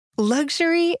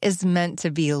Luxury is meant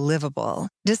to be livable.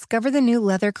 Discover the new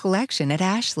leather collection at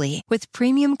Ashley with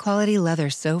premium quality leather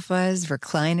sofas,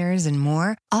 recliners, and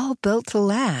more, all built to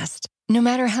last. No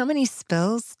matter how many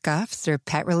spills, scuffs, or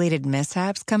pet-related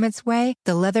mishaps come its way,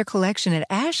 the leather collection at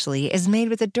Ashley is made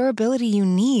with the durability you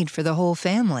need for the whole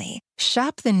family.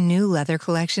 Shop the new leather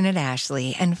collection at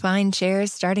Ashley and find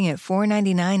chairs starting at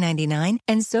 $499.99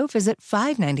 and sofas at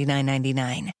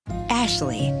 $599.99.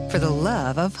 Ashley, for the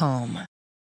love of home.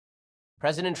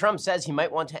 President Trump says he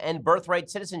might want to end birthright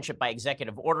citizenship by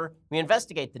executive order. We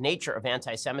investigate the nature of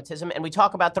anti-Semitism, and we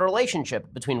talk about the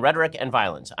relationship between rhetoric and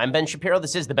violence. I'm Ben Shapiro.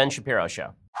 This is The Ben Shapiro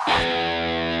Show.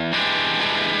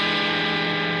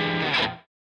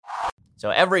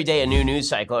 So every day a new news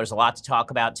cycle. There's a lot to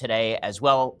talk about today as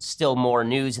well. Still more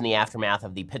news in the aftermath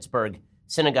of the Pittsburgh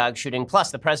synagogue shooting. Plus,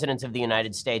 the President of the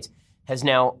United States has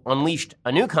now unleashed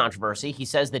a new controversy. He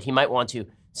says that he might want to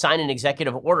sign an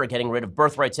executive order getting rid of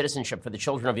birthright citizenship for the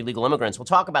children of illegal immigrants. We'll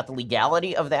talk about the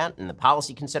legality of that and the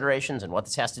policy considerations and what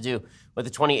this has to do with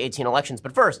the 2018 elections.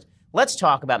 But first, let's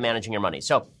talk about managing your money.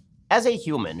 So as a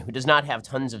human who does not have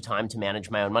tons of time to manage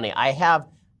my own money, I have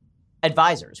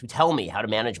advisors who tell me how to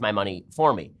manage my money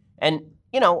for me. And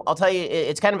I'll tell you,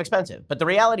 it's kind of expensive. But the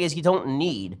reality is you don't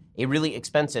need a really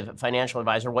expensive financial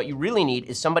advisor. What you really need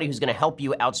is somebody who's going to help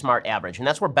you outsmart average. And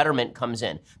that's where Betterment comes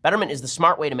in. Betterment is the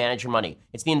smart way to manage your money.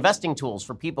 It's the investing tools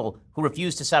for people who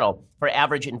refuse to settle for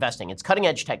average investing. It's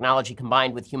cutting-edge technology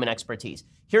combined with human expertise.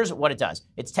 Here's what it does.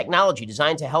 It's technology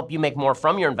designed to help you make more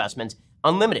from your investments.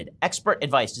 Unlimited expert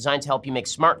advice designed to help you make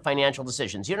smart financial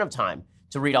decisions. You don't have time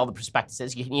to read all the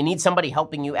prospectuses. You need somebody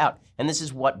helping you out. And this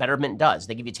is what Betterment does.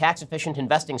 They give you tax-efficient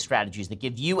investing strategies that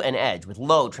give you an edge with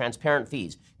low, transparent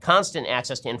fees, constant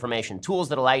access to information, tools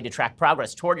that allow you to track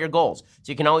progress toward your goals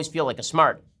so you can always feel like a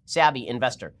smart, savvy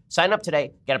investor. Sign up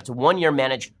today. Get up to 1 year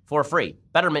managed for free.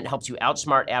 Betterment helps you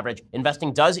outsmart average.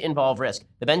 Investing does involve risk.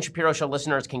 The Ben Shapiro Show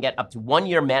listeners can get up to 1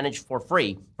 year managed for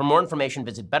free. For more information,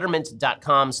 visit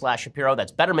betterment.com/Shapiro.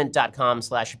 That's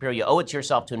betterment.com/Shapiro. You owe it to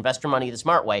yourself to invest your money the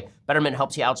smart way. Betterment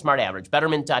helps you outsmart average.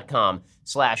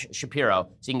 Betterment.com/Shapiro.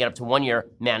 So you can get up to 1 year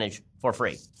managed for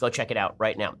free. Go check it out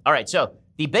right now. All right, so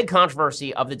the big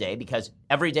controversy of the day, because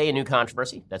every day a new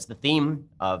controversy, that's the theme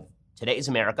of today's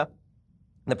America.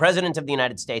 The President of the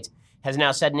United States has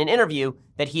now said in an interview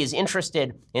that he is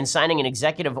interested in signing an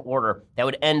executive order that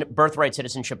would end birthright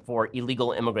citizenship for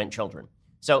illegal immigrant children.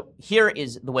 So here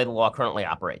is the way the law currently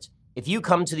operates. If you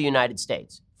come to the United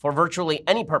States for virtually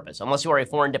any purpose, unless you are a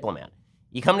foreign diplomat,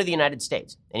 you come to the United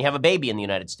States and you have a baby in the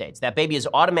United States, that baby is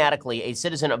automatically a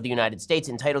citizen of the United States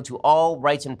entitled to all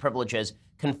rights and privileges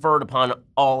conferred upon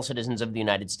all citizens of the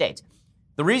United States.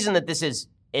 The reason that this is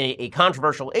a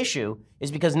controversial issue is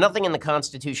because nothing in the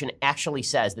Constitution actually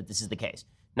says that this is the case.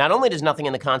 Not only does nothing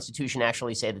in the Constitution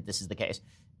actually say that this is the case,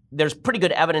 there's pretty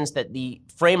good evidence that the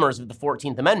framers of the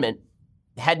 14th Amendment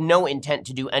had no intent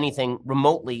to do anything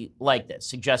remotely like this.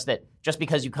 Suggests that just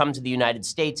because you come to the United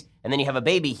States and then you have a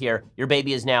baby here, your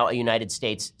baby is now a United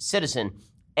States citizen.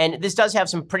 And this does have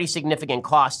some pretty significant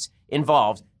costs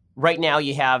involved. Right now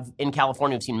you have, in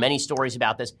California, we've seen many stories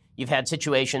about this. You've had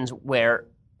situations where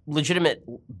legitimate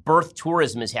birth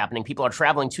tourism is happening. People are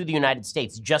traveling to the United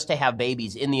States just to have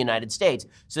babies in the United States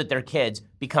so that their kids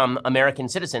become American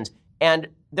citizens. And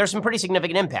there's some pretty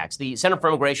significant impacts. The Center for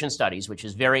Immigration Studies, which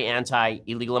is very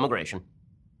anti-illegal immigration,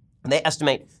 they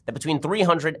estimate that between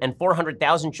 300 and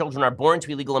 400,000 children are born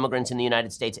to illegal immigrants in the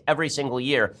United States every single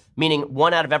year, meaning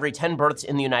 1 out of every 10 births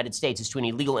in the United States is to an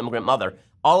illegal immigrant mother.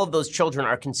 All of those children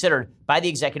are considered by the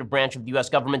executive branch of the U.S.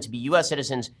 government to be U.S.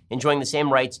 citizens enjoying the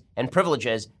same rights and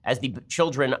privileges as the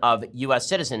children of U.S.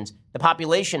 citizens. The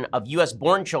population of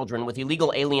U.S.-born children with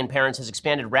illegal alien parents has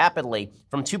expanded rapidly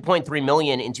from 2.3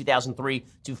 million in 2003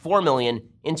 to 4 million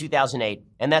in 2008.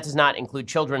 And that does not include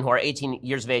children who are 18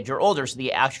 years of age or older, so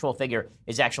the actual figure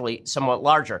is actually somewhat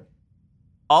larger.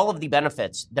 All of the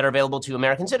benefits that are available to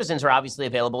American citizens are obviously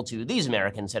available to these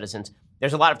American citizens.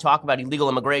 There's a lot of talk about illegal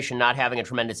immigration not having a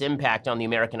tremendous impact on the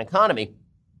American economy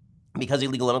because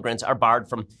illegal immigrants are barred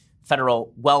from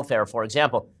federal welfare, for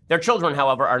example. Their children,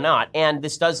 however, are not. And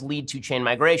this does lead to chain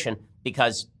migration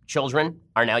because children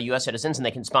are now U.S. citizens and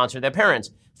they can sponsor their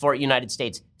parents for United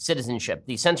States citizenship.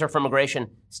 The Center for Immigration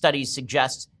Studies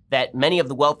suggests that many of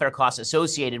the welfare costs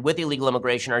associated with illegal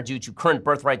immigration are due to current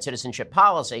birthright citizenship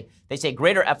policy. They say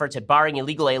greater efforts at barring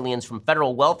illegal aliens from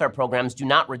federal welfare programs do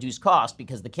not reduce costs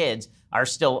because the kids are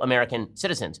still American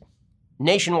citizens.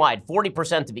 Nationwide,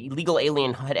 40% of illegal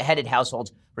alien-headed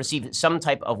households receive some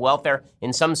type of welfare.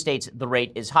 In some states, the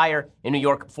rate is higher. In New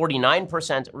York,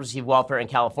 49% receive welfare. In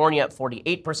California,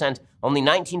 48%. Only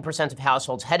 19% of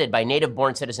households headed by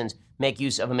native-born citizens make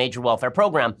use of a major welfare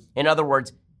program. In other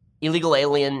words, illegal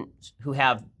aliens who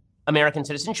have American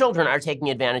citizen children are taking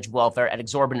advantage of welfare at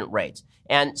exorbitant rates.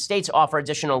 And states offer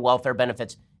additional welfare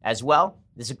benefits as well.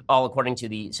 This is all according to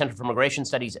the Center for Immigration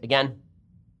Studies. Again,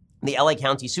 the LA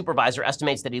County supervisor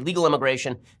estimates that illegal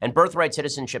immigration and birthright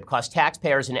citizenship cost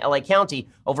taxpayers in LA County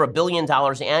over $1 billion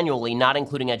annually, not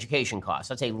including education costs.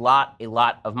 That's a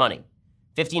lot of money.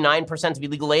 59% of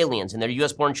illegal aliens and their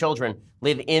U.S.-born children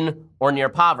live in or near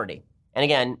poverty. And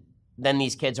again, then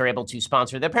these kids are able to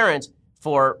sponsor their parents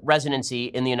for residency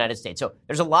in the United States. So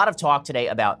there's a lot of talk today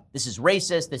about this is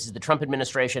racist, this is the Trump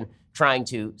administration trying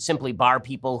to simply bar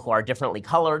people who are differently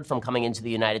colored from coming into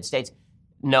the United States.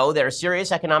 No, there are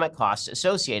serious economic costs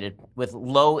associated with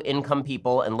low-income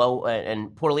people and low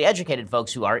and poorly educated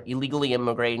folks who are illegally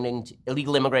immigrating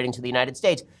to the United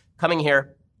States, coming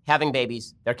here, having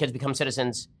babies, their kids become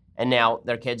citizens, and now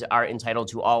their kids are entitled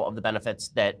to all of the benefits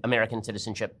that American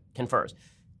citizenship confers.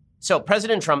 So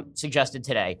President Trump suggested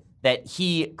today that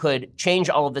he could change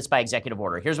all of this by executive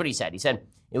order. Here's what he said. He said,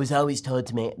 "It was always told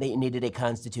to me that you needed a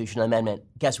constitutional amendment.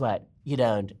 Guess what? You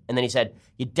don't." And then he said,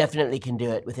 "You definitely can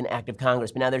do it with an act of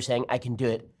Congress. But now they're saying I can do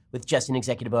it with just an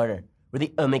executive order. We're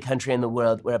the only country in the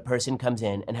world where a person comes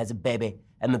in and has a baby,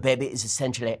 and the baby is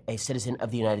essentially a citizen of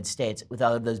the United States with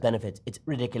all of those benefits. It's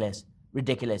ridiculous,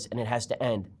 and it has to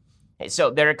end."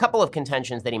 So there are a couple of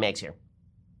contentions that he makes here.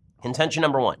 Contention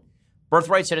number one,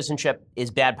 birthright citizenship is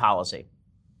bad policy.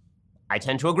 I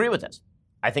tend to agree with this.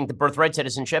 I think the birthright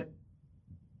citizenship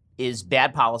is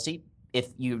bad policy. If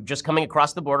you're just coming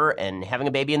across the border and having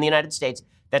a baby in the United States,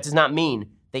 that does not mean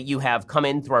that you have come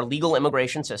in through our legal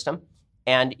immigration system,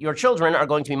 and your children are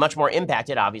going to be much more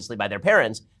impacted, obviously, by their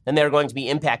parents than they're going to be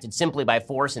impacted simply by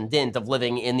force and dint of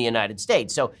living in the United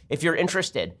States. So if you're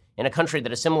interested in a country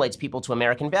that assimilates people to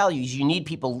American values, you need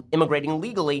people immigrating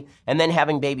legally and then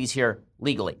having babies here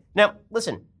legally. Now,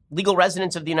 listen, legal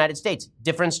residents of the United States,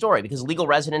 different story, because legal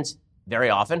residents very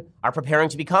often are preparing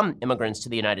to become immigrants to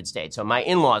the United States. So my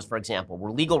in-laws, for example,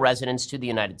 were legal residents to the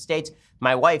United States.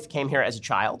 My wife came here as a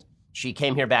child. She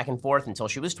came here back and forth until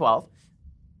she was 12.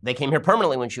 They came here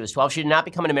permanently when she was 12. She did not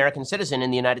become an American citizen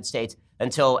in the United States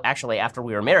until actually after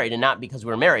we were married, and not because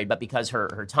we were married, but because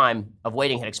her time of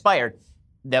waiting had expired.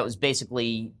 That was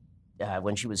basically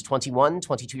when she was 21,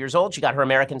 22 years old. She got her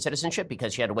American citizenship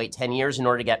because she had to wait 10 years in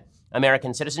order to get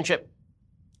American citizenship.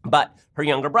 But her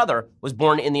younger brother was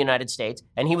born in the United States,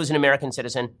 and he was an American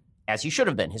citizen, as he should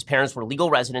have been. His parents were legal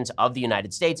residents of the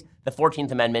United States. The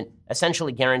 14th Amendment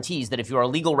essentially guarantees that if you are a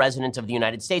legal resident of the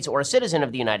United States or a citizen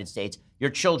of the United States,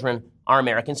 your children are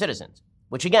American citizens,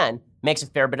 which again makes a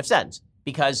fair bit of sense,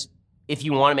 because if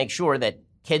you want to make sure that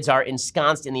kids are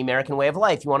ensconced in the American way of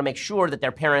life, you want to make sure that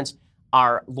their parents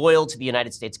are loyal to the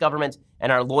United States government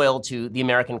and are loyal to the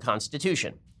American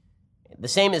Constitution. The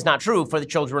same is not true for the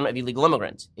children of illegal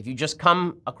immigrants. If you just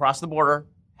come across the border,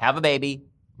 have a baby,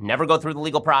 never go through the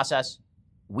legal process,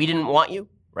 we didn't want you,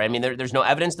 right? I mean, there's no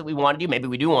evidence that we wanted you. Maybe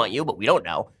we do want you, but we don't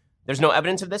know. There's no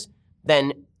evidence of this.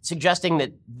 Then suggesting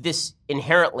that this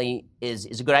inherently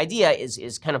is a good idea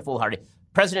is kind of foolhardy.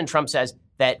 President Trump says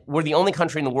that we're the only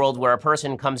country in the world where a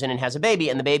person comes in and has a baby,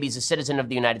 and the baby is a citizen of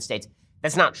the United States.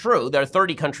 That's not true. There are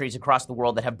 30 countries across the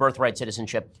world that have birthright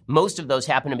citizenship. Most of those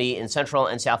happen to be in Central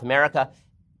and South America.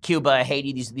 Cuba,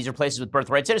 Haiti, these are places with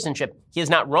birthright citizenship. He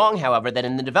is not wrong, however, that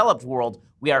in the developed world,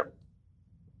 we are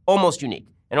almost unique.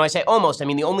 And when I say almost, I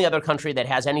mean the only other country that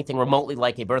has anything remotely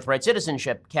like a birthright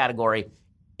citizenship category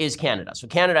is Canada. So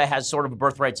Canada has sort of a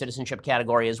birthright citizenship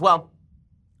category as well.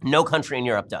 No country in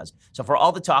Europe does. So for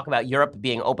all the talk about Europe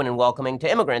being open and welcoming to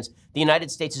immigrants, the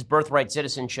United States' birthright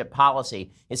citizenship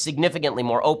policy is significantly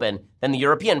more open than the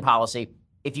European policy.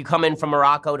 If you come in from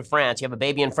Morocco to France, you have a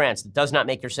baby in France, that does not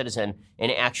make your citizen an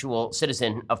actual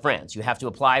citizen of France. You have to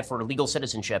apply for legal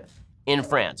citizenship in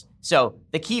France. So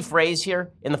the key phrase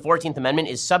here in the 14th Amendment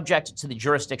is subject to the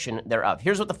jurisdiction thereof.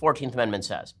 Here's what the 14th Amendment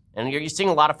says. And you're seeing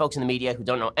a lot of folks in the media who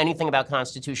don't know anything about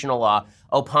constitutional law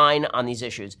opine on these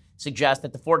issues, suggest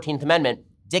that the 14th Amendment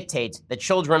dictates that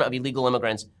children of illegal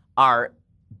immigrants are,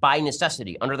 by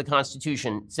necessity, under the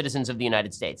Constitution, citizens of the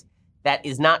United States. That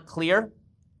is not clear,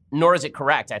 nor is it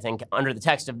correct, I think, under the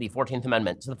text of the 14th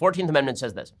Amendment. So the 14th Amendment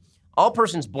says this: all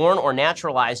persons born or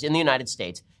naturalized in the United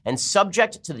States and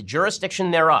subject to the jurisdiction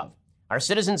thereof are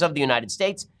citizens of the United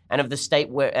States and of the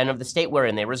state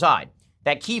wherein they reside.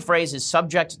 That key phrase is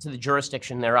subject to the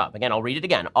jurisdiction thereof. Again, I'll read it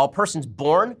again. All persons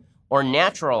born or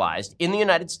naturalized in the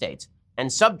United States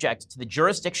and subject to the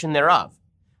jurisdiction thereof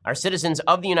are citizens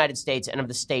of the United States and of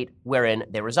the state wherein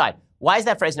they reside. Why is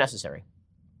that phrase necessary?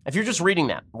 If you're just reading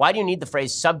that, why do you need the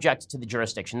phrase subject to the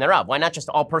jurisdiction thereof? Why not just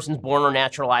all persons born or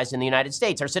naturalized in the United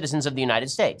States are citizens of the United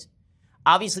States?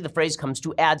 Obviously, the phrase comes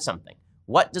to add something.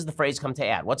 What does the phrase come to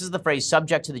add? What does the phrase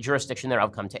subject to the jurisdiction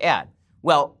thereof come to add?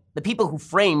 Well, the people who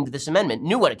framed this amendment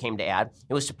knew what it came to add.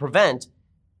 It was to prevent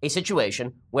a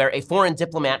situation where a foreign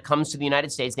diplomat comes to the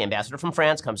United States, the ambassador from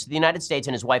France comes to the United States,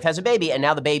 and his wife has a baby, and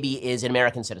now the baby is an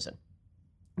American citizen.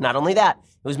 Not only that,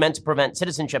 it was meant to prevent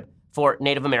citizenship for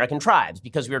Native American tribes,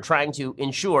 because we were trying to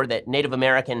ensure that Native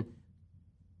American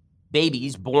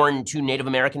babies born to Native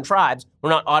American tribes were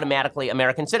not automatically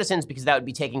American citizens, because that would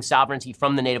be taking sovereignty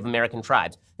from the Native American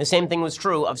tribes. The same thing was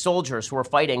true of soldiers who were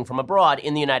fighting from abroad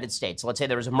in the United States. So let's say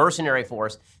there was a mercenary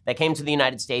force that came to the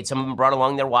United States. Some of them brought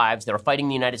along their wives. They were fighting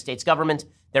the United States government.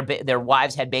 Their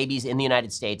wives had babies in the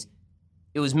United States.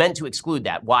 It was meant to exclude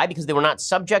that. Why? Because they were not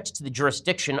subject to the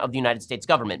jurisdiction of the United States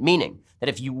government, meaning that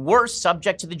if you were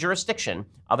subject to the jurisdiction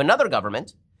of another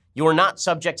government, you were not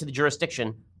subject to the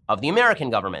jurisdiction of the American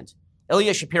government.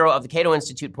 Ilya Shapiro of the Cato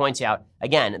Institute points out,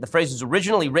 again, the phrase was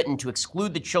originally written to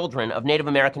exclude the children of Native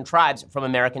American tribes from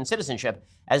American citizenship,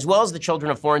 as well as the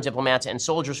children of foreign diplomats and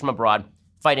soldiers from abroad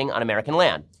fighting on American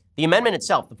land. The amendment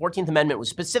itself, the 14th Amendment, was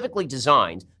specifically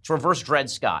designed to reverse Dred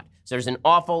Scott. So there's an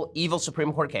awful, evil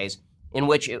Supreme Court case in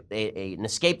which an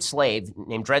escaped slave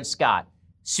named Dred Scott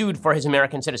sued for his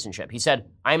American citizenship. He said,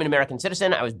 I am an American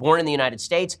citizen. I was born in the United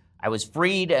States. I was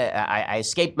freed. I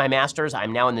escaped my masters.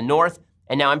 I'm now in the North,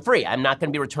 and now I'm free. I'm not going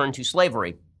to be returned to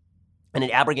slavery. And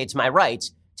it abrogates my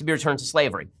rights to be returned to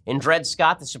slavery. In Dred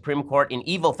Scott, the Supreme Court, in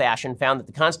evil fashion, found that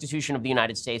the Constitution of the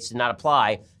United States did not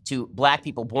apply to black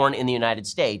people born in the United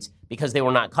States because they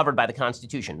were not covered by the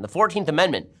Constitution. The 14th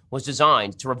Amendment was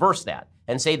designed to reverse that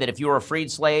and say that if you were a freed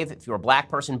slave, if you were a black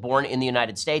person born in the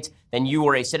United States, then you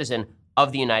were a citizen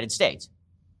of the United States.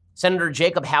 Senator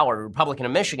Jacob Howard, a Republican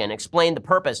of Michigan, explained the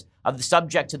purpose of the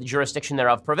subject to the jurisdiction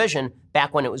thereof provision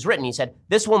back when it was written. He said,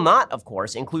 this will not, of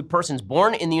course, include persons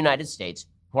born in the United States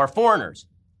who are foreigners,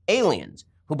 aliens,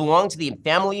 who belong to the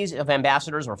families of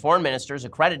ambassadors or foreign ministers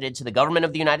accredited to the government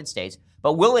of the United States,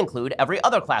 but will include every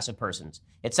other class of persons.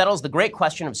 It settles the great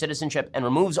question of citizenship and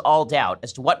removes all doubt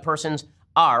as to what persons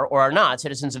are or are not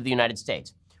citizens of the United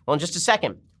States. Well, in just a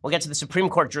second, we'll get to the Supreme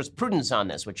Court jurisprudence on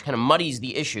this, which kind of muddies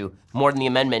the issue more than the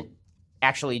amendment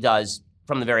actually does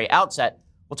from the very outset.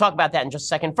 We'll talk about that in just a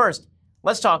second. First,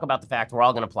 let's talk about the fact we're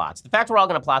all going to plot. The fact we're all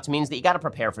going to plot means that you got to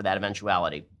prepare for that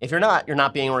eventuality. If you're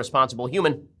not being a responsible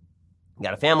human. You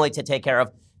got a family to take care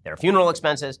of. There are funeral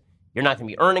expenses. You're not going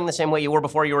to be earning the same way you were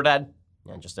before you were dead.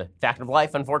 And just a fact of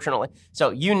life, unfortunately. So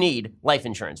you need life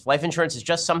insurance. Life insurance is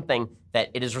just something that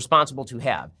it is responsible to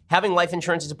have. Having life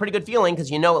insurance is a pretty good feeling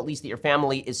because you know at least that your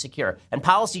family is secure. And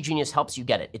Policy Genius helps you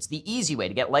get it. It's the easy way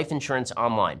to get life insurance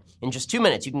online. In just 2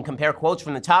 minutes, you can compare quotes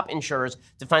from the top insurers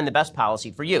to find the best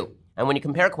policy for you. And when you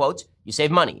compare quotes, you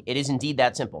save money. It is indeed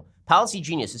that simple. Policy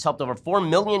Genius has helped over 4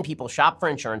 million people shop for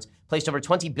insurance, placed over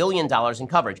 $20 billion in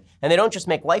coverage. And they don't just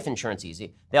make life insurance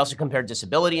easy. They also compare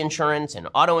disability insurance and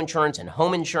auto insurance and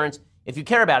home insurance. If you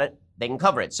care about it, they can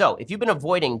cover it. So if you've been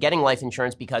avoiding getting life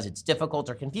insurance because it's difficult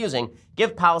or confusing,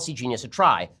 give Policy Genius a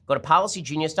try. Go to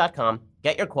policygenius.com,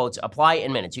 get your quotes, apply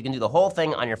in minutes. You can do the whole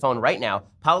thing on your phone right now.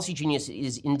 Policy Genius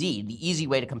is indeed the easy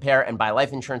way to compare and buy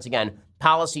life insurance. Again,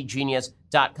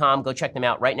 policygenius.com. Go check them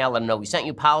out right now. Let them know we sent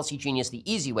you. Policy Genius,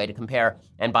 the easy way to compare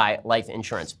and buy life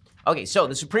insurance. Okay, so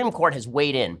the Supreme Court has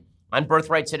weighed in on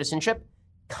birthright citizenship,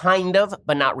 kind of,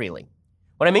 but not really.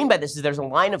 What I mean by this is there's a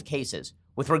line of cases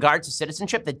with regard to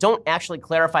citizenship that don't actually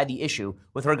clarify the issue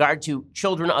with regard to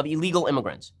children of illegal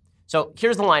immigrants. So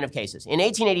here's the line of cases. In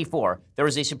 1884, there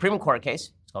was a Supreme Court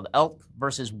case. It's called Elk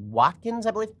versus Watkins,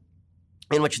 I believe,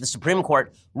 in which the Supreme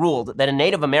Court ruled that a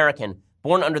Native American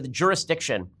born under the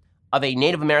jurisdiction of a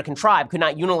Native American tribe could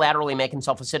not unilaterally make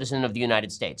himself a citizen of the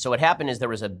United States. So what happened is there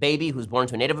was a baby who was born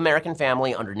to a Native American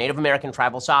family under Native American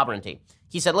tribal sovereignty.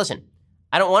 He said, listen,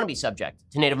 I don't want to be subject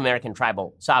to Native American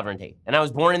tribal sovereignty. And I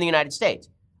was born in the United States.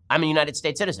 I'm a United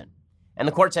States citizen. And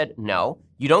the court said, no,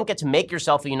 you don't get to make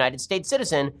yourself a United States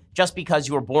citizen just because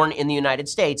you were born in the United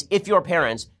States if your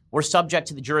parents were subject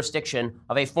to the jurisdiction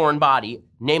of a foreign body,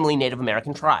 namely Native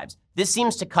American tribes. This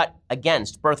seems to cut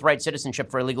against birthright citizenship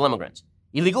for illegal immigrants.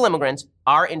 Illegal immigrants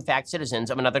are, in fact, citizens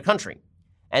of another country,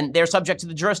 and they're subject to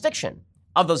the jurisdiction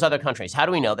of those other countries. How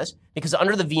do we know this? Because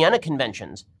under the Vienna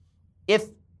Conventions, if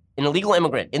an illegal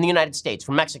immigrant in the United States,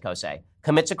 from Mexico, say,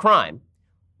 commits a crime,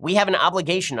 we have an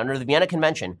obligation under the Vienna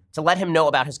Convention to let him know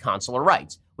about his consular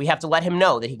rights. We have to let him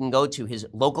know that he can go to his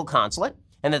local consulate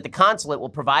and that the consulate will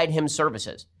provide him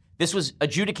services. This was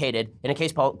adjudicated in a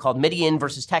case called Midian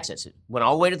versus Texas. It went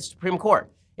all the way to the Supreme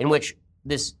Court, in which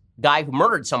this guy who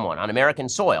murdered someone on American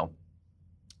soil,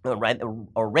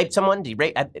 or raped someone,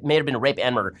 it may have been a rape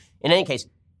and murder. In any case,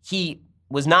 he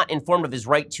was not informed of his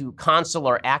right to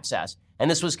consular access, and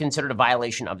this was considered a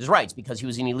violation of his rights because he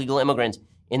was an illegal immigrant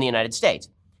in the United States.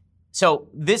 So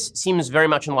this seems very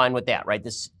much in line with that, right?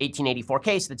 This 1884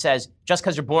 case that says just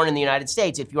because you're born in the United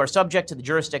States, if you are subject to the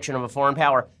jurisdiction of a foreign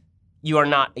power, you are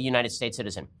not a United States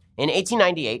citizen. In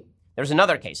 1898, there's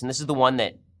another case, and this is the one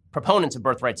that proponents of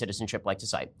birthright citizenship like to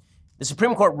cite. The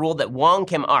Supreme Court ruled that Wong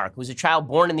Kim Ark, who was a child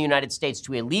born in the United States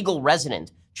to a legal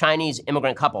resident Chinese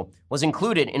immigrant couple, was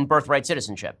included in birthright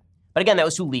citizenship. But again, that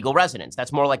was to legal residents.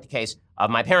 That's more like the case of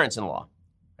my parents-in-law,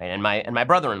 right, and my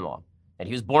brother-in-law, that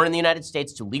he was born in the United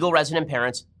States to legal resident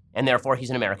parents, and therefore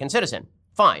he's an American citizen.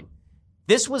 Fine.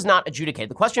 This was not adjudicated.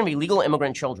 The question of illegal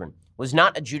immigrant children was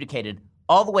not adjudicated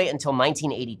all the way until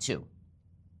 1982. And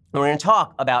we're going to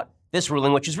talk about this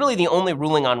ruling, which is really the only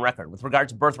ruling on record with regard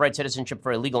to birthright citizenship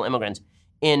for illegal immigrants,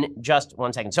 in just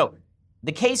 1 second. So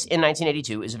the case in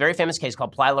 1982 is a very famous case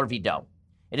called Plyler v. Doe.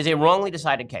 It is a wrongly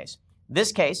decided case.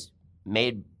 This case,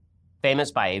 made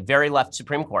famous by a very left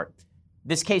Supreme Court,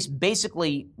 this case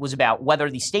basically was about whether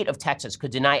the state of Texas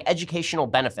could deny educational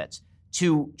benefits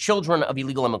to children of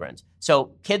illegal immigrants.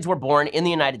 So kids were born in the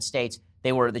United States.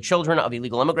 They were the children of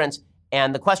illegal immigrants.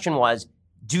 And the question was,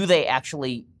 do they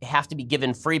actually have to be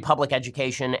given free public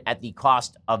education at the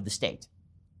cost of the state?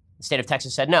 The state of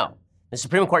Texas said no. The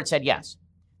Supreme Court said yes.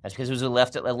 That's because it was a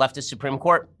leftist Supreme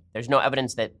Court. There's no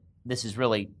evidence that this is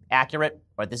really accurate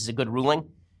or this is a good ruling.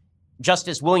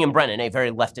 Justice William Brennan, a very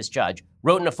leftist judge,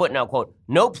 wrote in a footnote, quote,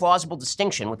 "No plausible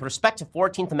distinction with respect to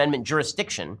 14th Amendment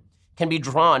jurisdiction can be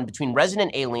drawn between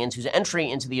resident aliens whose entry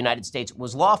into the United States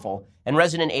was lawful and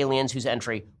resident aliens whose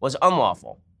entry was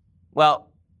unlawful." Well,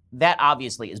 that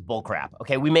obviously is bullcrap.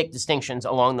 Okay, we make distinctions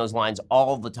along those lines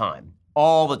all the time.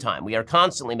 All the time. We are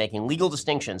constantly making legal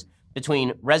distinctions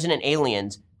between resident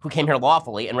aliens who came here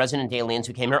lawfully and resident aliens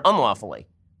who came here unlawfully.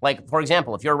 Like, for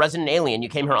example, if you're a resident alien, you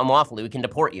came here unlawfully, we can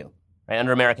deport you, right,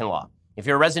 under American law. If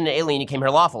you're a resident alien, you came here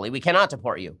lawfully, we cannot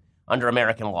deport you under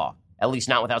American law, at least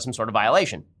not without some sort of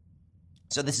violation.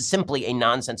 So this is simply a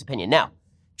nonsense opinion. Now,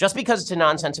 just because it's a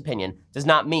nonsense opinion does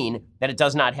not mean that it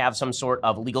does not have some sort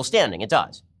of legal standing. It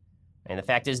does. And the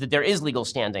fact is that there is legal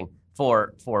standing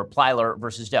for Plyler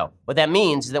versus Doe. What that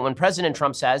means is that when President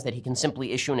Trump says that he can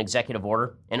simply issue an executive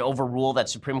order and overrule that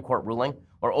Supreme Court ruling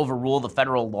or overrule the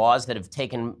federal laws that have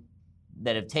taken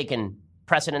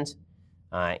precedence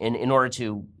in order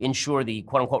to ensure the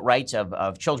quote-unquote rights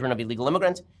of children of illegal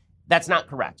immigrants, that's not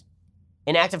correct.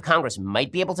 An act of Congress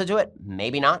might be able to do it,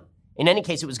 maybe not. In any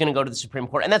case, it was going to go to the Supreme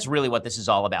Court, and that's really what this is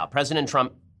all about. President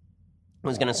Trump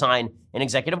was going to sign an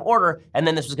executive order, and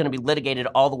then this was going to be litigated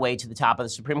all the way to the top of the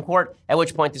Supreme Court, at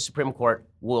which point the Supreme Court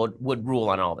would rule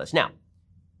on all this. Now,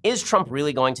 is Trump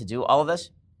really going to do all of this?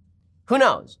 Who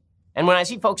knows? And when I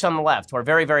see folks on the left who are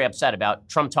very, very upset about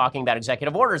Trump talking about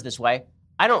executive orders this way,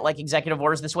 I don't like executive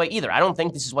orders this way either. I don't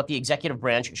think this is what the executive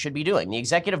branch should be doing. The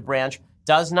executive branch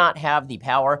does not have the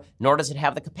power, nor does it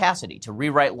have the capacity to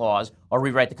rewrite laws or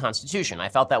rewrite the Constitution. I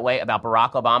felt that way about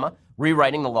Barack Obama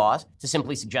rewriting the laws to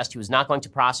simply suggest he was not going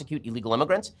to prosecute illegal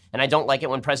immigrants. And I don't like it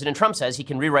when President Trump says he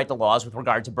can rewrite the laws with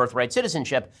regard to birthright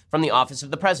citizenship from the office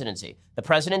of the presidency. The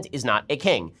president is not a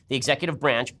king. The executive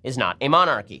branch is not a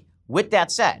monarchy. With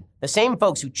that said, the same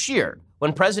folks who cheered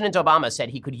when President Obama said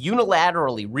he could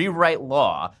unilaterally rewrite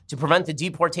law to prevent the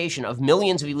deportation of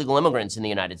millions of illegal immigrants in the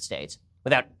United States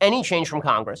without any change from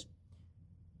Congress,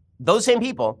 those same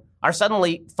people are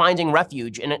suddenly finding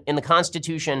refuge in the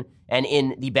Constitution and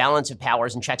in the balance of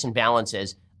powers and checks and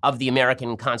balances of the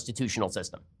American constitutional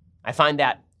system. I find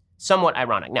that somewhat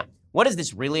ironic. Now, what is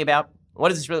this really about?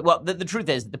 What is this really? Well, the truth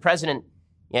is that the president,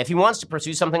 if he wants to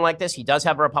pursue something like this, he does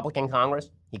have a Republican Congress.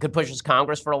 He could push his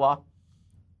Congress for a law.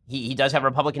 He does have a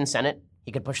Republican Senate.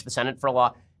 He could push the Senate for a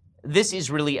law. This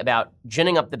is really about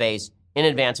ginning up the base in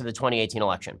advance of the 2018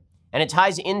 election. And it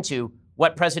ties into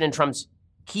what President Trump's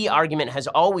key argument has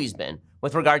always been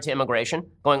with regard to immigration,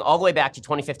 going all the way back to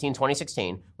 2015,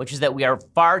 2016, which is that we are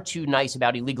far too nice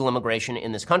about illegal immigration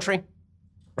in this country,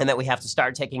 and that we have to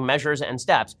start taking measures and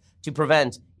steps to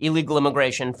prevent illegal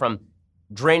immigration from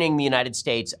draining the United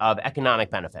States of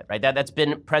economic benefit, right? That's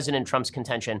been President Trump's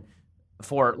contention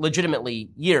for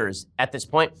legitimately years at this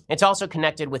point. It's also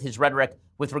connected with his rhetoric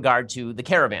with regard to the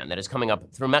caravan that is coming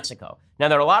up through Mexico. Now,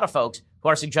 there are a lot of folks who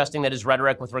are suggesting that his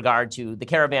rhetoric with regard to the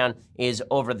caravan is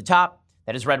over the top,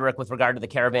 that his rhetoric with regard to the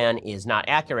caravan is not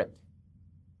accurate.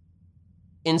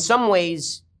 In some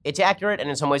ways, it's accurate and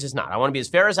in some ways it's not. I want to be as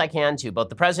fair as I can to both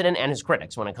the president and his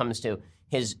critics when it comes to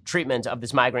his treatment of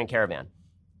this migrant caravan.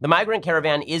 The migrant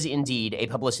caravan is indeed a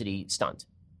publicity stunt.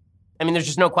 I mean, there's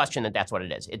just no question that that's what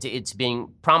it is. It's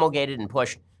being promulgated and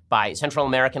pushed by Central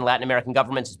American, Latin American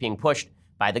governments. It's being pushed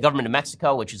by the government of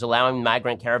Mexico, which is allowing the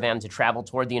migrant caravan to travel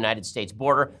toward the United States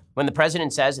border. When the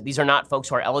president says that these are not folks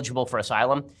who are eligible for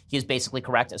asylum, he is basically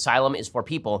correct. Asylum is for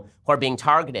people who are being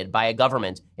targeted by a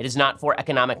government. It is not for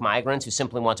economic migrants who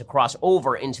simply want to cross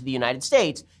over into the United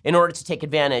States in order to take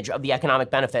advantage of the economic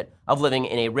benefit of living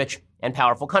in a rich and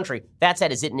powerful country. That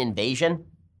said, is it an invasion?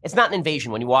 It's not an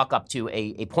invasion when you walk up to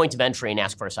a point of entry and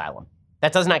ask for asylum.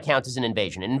 That does not count as an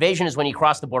invasion. An invasion is when you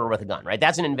cross the border with a gun, right?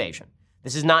 That's an invasion.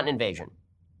 This is not an invasion.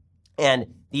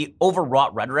 And the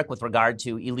overwrought rhetoric with regard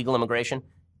to illegal immigration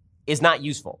is not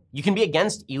useful. You can be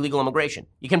against illegal immigration.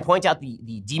 You can point out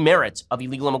the demerits of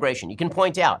illegal immigration. You can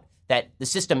point out that the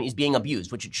system is being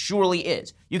abused, which it surely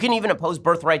is. You can even oppose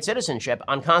birthright citizenship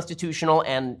on constitutional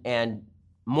and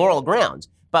moral grounds.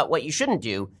 But what you shouldn't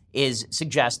do is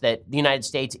suggest that the United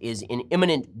States is in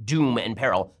imminent doom and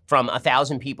peril from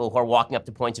 1,000 people who are walking up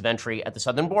to points of entry at the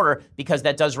southern border, because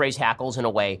that does raise hackles in a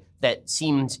way that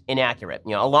seems inaccurate.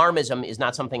 You know, alarmism is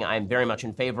not something I'm very much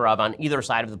in favor of on either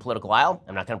side of the political aisle.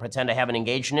 I'm not going to pretend I haven't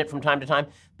engaged in it from time to time,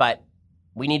 but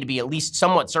we need to be at least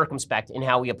somewhat circumspect in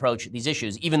how we approach these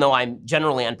issues, even though I'm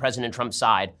generally on President Trump's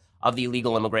side of the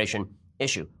illegal immigration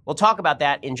issue. We'll talk about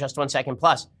that in just 1 second.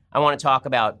 Plus, I want to talk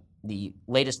about the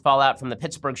latest fallout from the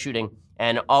Pittsburgh shooting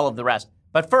and all of the rest.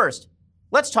 But first,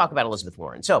 let's talk about Elizabeth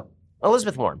Warren. So,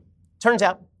 Elizabeth Warren, turns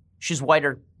out she's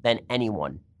whiter than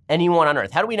anyone on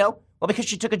earth. How do we know? Well, because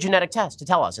she took a genetic test to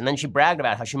tell us, and then she bragged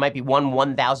about how she might be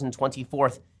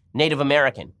 1,024th Native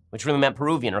American, which really meant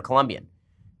Peruvian or Colombian.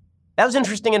 That was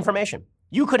interesting information.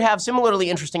 You could have similarly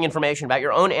interesting information about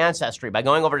your own ancestry by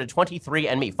going over to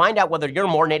 23andMe. Find out whether you're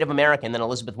more Native American than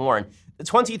Elizabeth Warren. The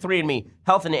 23andMe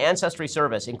Health and Ancestry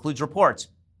Service includes reports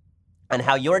on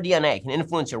how your DNA can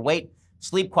influence your weight,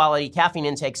 sleep quality, caffeine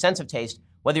intake, sense of taste,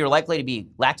 whether you're likely to be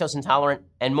lactose intolerant,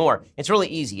 and more. It's really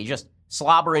easy. You just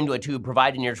slobber into a tube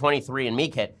provided in your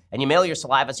 23andMe kit, and you mail your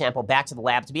saliva sample back to the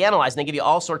lab to be analyzed, and they give you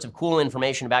all sorts of cool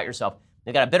information about yourself.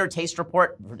 They've got a bitter taste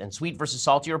report and sweet versus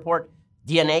salty report.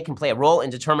 DNA can play a role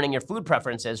in determining your food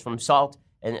preferences from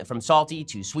salty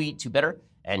to sweet to bitter,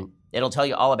 and it'll tell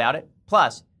you all about it.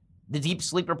 Plus, the deep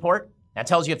sleep report, that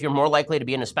tells you if you're more likely to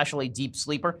be an especially deep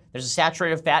sleeper. There's a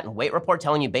saturated fat and weight report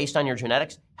telling you based on your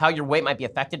genetics how your weight might be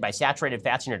affected by saturated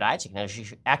fats in your diet. So you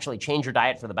can actually change your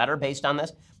diet for the better based on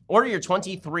this. Order your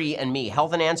 23andMe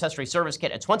Health and Ancestry Service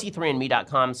Kit at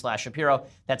 23andme.com/Shapiro.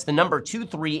 That's the number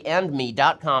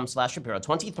 23andme.com/Shapiro.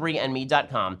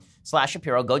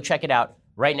 23andme.com/Shapiro. Go check it out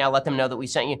right now. Let them know that we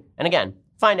sent you. And again,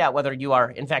 find out whether you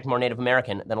are, in fact, more Native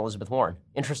American than Elizabeth Warren.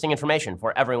 Interesting information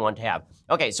for everyone to have.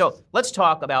 Okay, so let's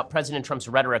talk about President Trump's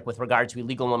rhetoric with regard to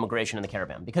illegal immigration in the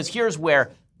caravan, because here's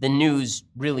where the news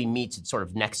really meets its sort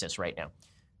of nexus right now.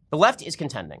 The left is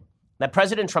contending that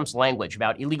President Trump's language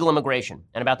about illegal immigration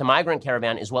and about the migrant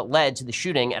caravan is what led to the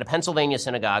shooting at a Pennsylvania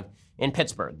synagogue in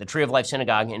Pittsburgh, the Tree of Life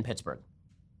Synagogue in Pittsburgh.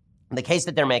 The case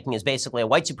that they're making is basically a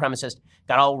white supremacist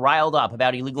got all riled up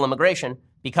about illegal immigration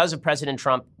because of President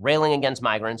Trump railing against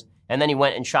migrants, and then he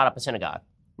went and shot up a synagogue.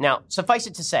 Now, suffice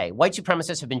it to say, white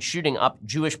supremacists have been shooting up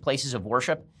Jewish places of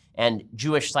worship and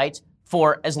Jewish sites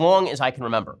for as long as I can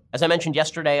remember. As I mentioned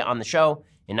yesterday on the show,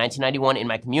 in 1991, in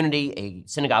my community, a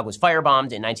synagogue was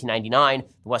firebombed. In 1999,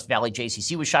 the West Valley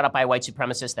JCC was shot up by a white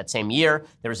supremacist. That same year,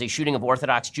 there was a shooting of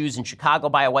Orthodox Jews in Chicago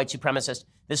by a white supremacist.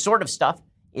 This sort of stuff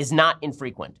is not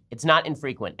infrequent. It's not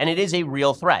infrequent, and it is a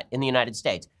real threat in the United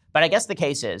States. But I guess the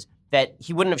case is that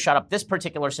he wouldn't have shot up this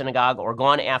particular synagogue or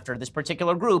gone after this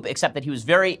particular group, except that he was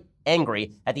very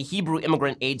angry at the Hebrew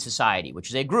Immigrant Aid Society, which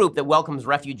is a group that welcomes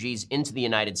refugees into the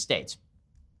United States.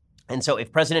 And so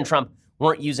if President Trump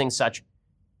weren't using such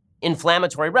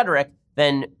inflammatory rhetoric,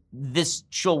 then this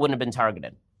shul wouldn't have been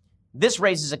targeted. This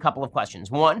raises a couple of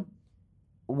questions. One,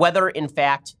 whether in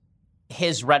fact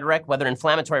his rhetoric, whether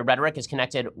inflammatory rhetoric is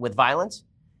connected with violence.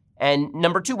 And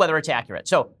number two, whether it's accurate.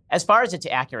 So as far as its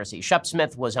accuracy, Shep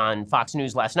Smith was on Fox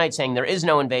News last night saying there is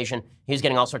no invasion. He was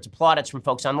getting all sorts of plaudits from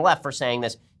folks on the left for saying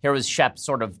this. Here was Shep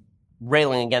sort of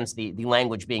railing against the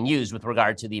language being used with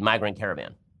regard to the migrant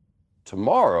caravan.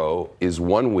 Tomorrow is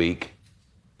 1 week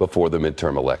before the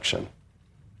midterm election,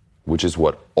 which is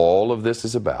what all of this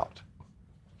is about.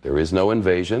 There is no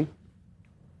invasion.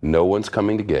 No one's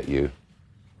coming to get you.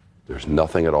 There's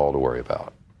nothing at all to worry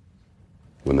about.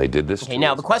 When they did this. Okay,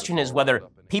 now the question is whether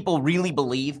people really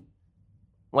believe,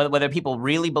 whether people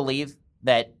really believe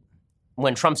that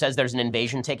when Trump says there's an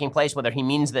invasion taking place, whether he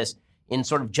means this in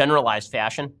sort of generalized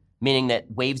fashion. meaning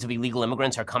that waves of illegal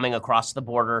immigrants are coming across the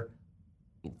border,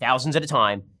 thousands at a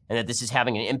time, and that this is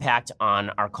having an impact on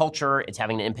our culture, it's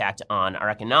having an impact on our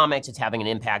economics, it's having an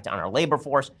impact on our labor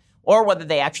force, or whether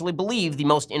they actually believe the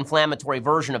most inflammatory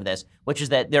version of this, which is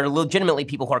that there are legitimately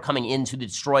people who are coming in to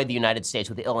destroy the United States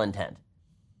with ill intent.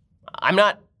 I'm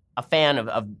not a fan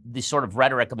of this sort of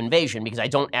rhetoric of invasion because I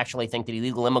don't actually think that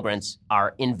illegal immigrants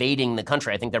are invading the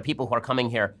country. I think they're people who are coming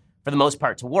here for the most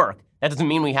part to work. That doesn't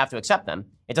mean we have to accept them.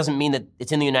 It doesn't mean that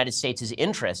it's in the United States'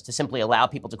 interest to simply allow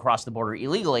people to cross the border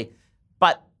illegally.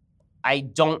 But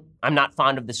I'm not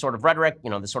fond of this sort of rhetoric,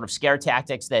 the sort of scare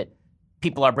tactics that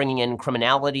people are bringing in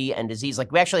criminality and disease.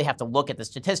 Like, we actually have to look at the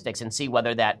statistics and see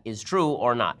whether that is true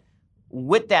or not.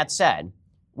 With that said,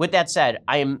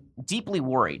 I am deeply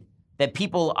worried that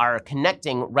people are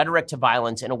connecting rhetoric to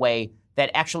violence in a way that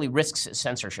actually risks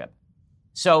censorship.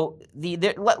 So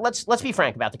let's be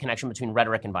frank about the connection between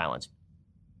rhetoric and violence.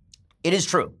 It is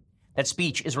true that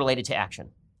speech is related to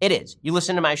action. It is. You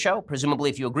listen to my show, presumably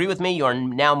if you agree with me, you are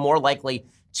now more likely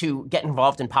to get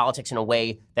involved in politics in a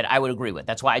way that I would agree with.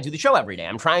 That's why I do the show every day.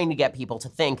 I'm trying to get people to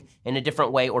think in a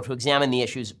different way or to examine the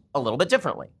issues a little bit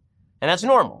differently. And that's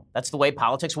normal. That's the way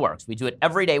politics works. We do it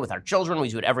every day with our children. We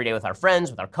do it every day with our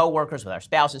friends, with our coworkers, with our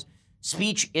spouses.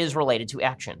 Speech is related to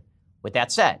action. With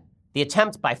that said, the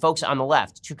attempt by folks on the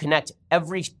left to connect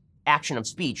every action of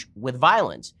speech with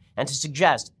violence and to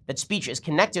suggest that speech is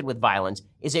connected with violence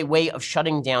is a way of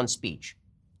shutting down speech.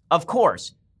 Of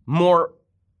course, more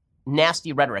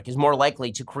nasty rhetoric is more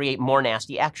likely to create more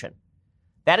nasty action.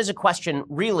 That is a question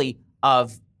really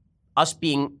of us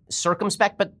being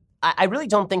circumspect, but I really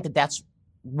don't think that that's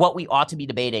what we ought to be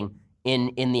debating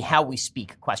in the how we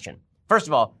speak question. First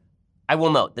of all, I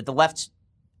will note that the left's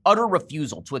utter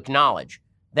refusal to acknowledge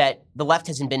that the left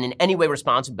hasn't been in any way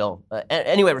responsible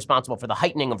for the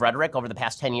heightening of rhetoric over the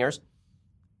past 10 years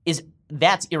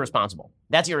that's irresponsible.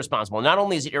 That's irresponsible. Not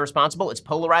only is it irresponsible, it's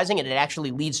polarizing, and it actually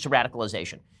leads to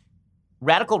radicalization.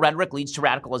 Radical rhetoric leads to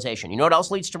radicalization. You know what else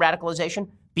leads to radicalization?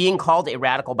 Being called a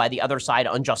radical by the other side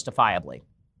unjustifiably.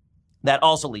 That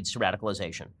also leads to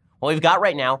radicalization. What we've got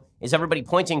right now is everybody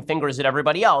pointing fingers at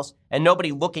everybody else and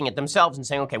nobody looking at themselves and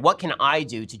saying, okay, what can I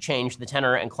do to change the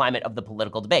tenor and climate of the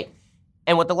political debate?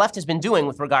 And what the left has been doing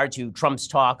with regard to Trump's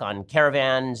talk on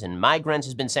caravans and migrants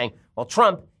has been saying, well,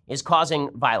 Trump is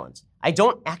causing violence. I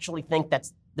don't actually think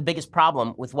that's the biggest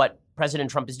problem with what President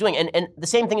Trump is doing. And the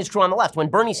same thing is true on the left. When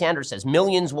Bernie Sanders says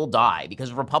millions will die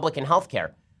because of Republican health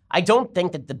care, I don't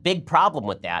think that the big problem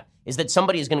with that is that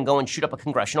somebody is going to go and shoot up a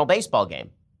congressional baseball game.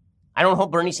 I don't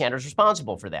hold Bernie Sanders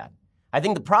responsible for that. I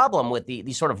think the problem with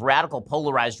the sort of radical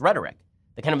polarized rhetoric,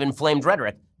 the kind of inflamed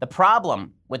rhetoric, the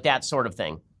problem with that sort of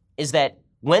thing is that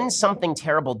when something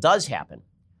terrible does happen,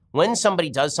 when somebody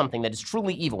does something that is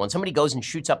truly evil, when somebody goes and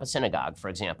shoots up a synagogue, for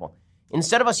example,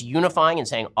 instead of us unifying and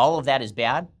saying all of that is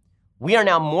bad, we are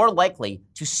now more likely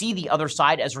to see the other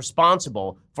side as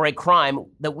responsible for a crime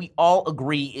that we all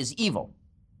agree is evil.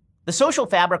 The social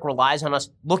fabric relies on us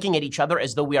looking at each other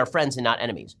as though we are friends and not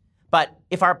enemies. But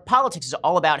if our politics is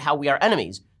all about how we are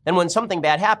enemies, then when something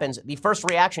bad happens, the first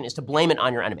reaction is to blame it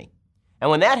on your enemy. And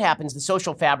when that happens, the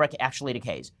social fabric actually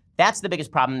decays. That's the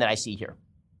biggest problem that I see here.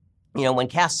 You know, when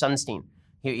Cass Sunstein,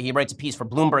 he writes a piece for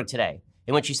Bloomberg Today,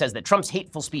 in which he says that Trump's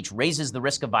hateful speech raises the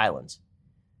risk of violence.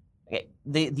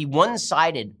 The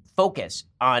one-sided focus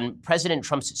on President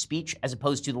Trump's speech as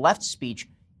opposed to the left's speech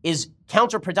is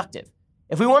counterproductive.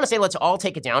 If we want to say let's all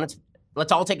take it down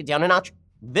a notch,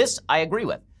 this I agree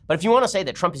with. But if you want to say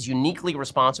that Trump is uniquely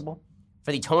responsible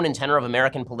for the tone and tenor of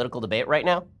American political debate right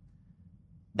now,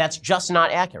 that's just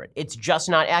not accurate. It's just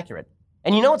not accurate.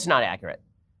 And you know it's not accurate.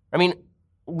 I mean,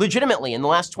 legitimately, in the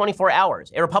last 24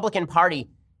 hours, a Republican Party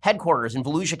headquarters in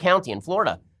Volusia County in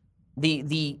Florida,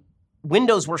 the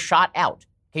windows were shot out.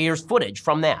 Okay, here's footage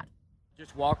from that.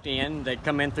 Just walked in, they'd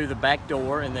come in through the back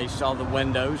door and they saw the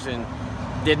windows and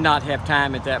did not have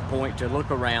time at that point to look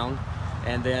around.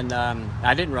 And then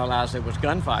I didn't realize it was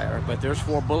gunfire, but there's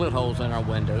 4 bullet holes in our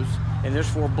windows and there's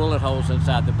 4 bullet holes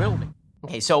inside the building.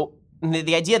 Okay, so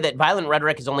the idea that violent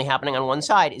rhetoric is only happening on one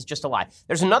side is just a lie.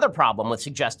 There's another problem with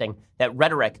suggesting that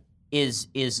rhetoric is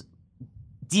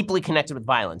deeply connected with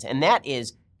violence, and that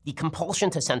is the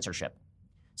compulsion to censorship.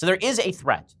 So there is a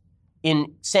threat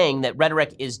in saying that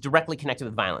rhetoric is directly connected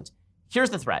with violence.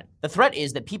 Here's the threat. The threat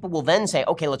is that people will then say,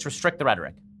 okay, let's restrict the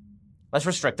rhetoric. Let's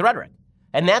restrict the rhetoric.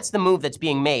 And that's the move that's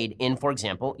being made in, for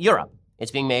example, Europe.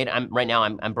 It's being made, right now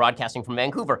I'm broadcasting from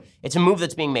Vancouver. It's a move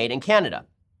that's being made in Canada.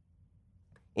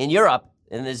 In Europe,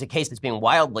 and there's a case that's being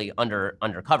wildly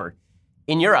undercovered.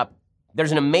 In Europe,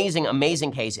 there's an amazing,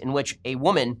 amazing case in which a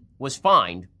woman was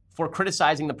fined for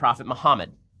criticizing the Prophet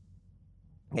Muhammad.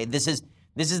 Okay, this is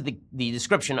This is the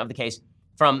description of the case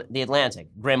from The Atlantic.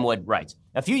 Grimwood writes,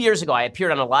 a few years ago, I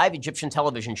appeared on a live Egyptian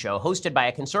television show hosted by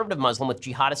a conservative Muslim with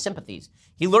jihadist sympathies.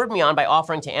 He lured me on by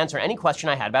offering to answer any question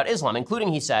I had about Islam,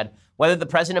 including, he said, whether the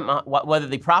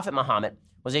Prophet Muhammad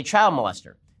was a child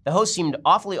molester. The host seemed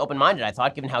awfully open-minded, I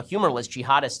thought, given how humorless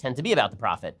jihadists tend to be about the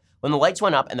Prophet. When the lights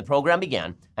went up and the program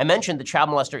began, I mentioned the child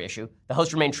molester issue. The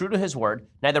host remained true to his word,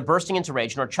 neither bursting into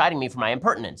rage nor chiding me for my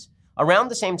impertinence. Around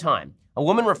the same time, a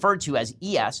woman referred to as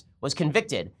ES was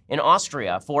convicted in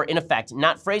Austria for, in effect,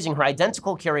 not phrasing her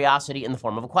identical curiosity in the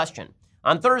form of a question.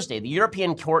 On Thursday, the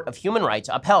European Court of Human Rights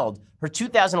upheld her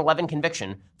 2011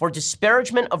 conviction for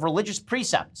disparagement of religious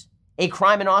precepts, a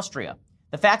crime in Austria.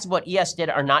 The facts of what ES did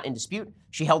are not in dispute.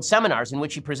 She held seminars in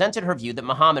which she presented her view that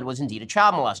Muhammad was indeed a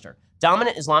child molester.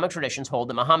 Dominant Islamic traditions hold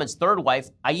that Muhammad's third wife,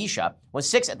 Aisha, was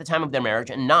 6 at the time of their marriage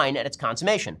and 9 at its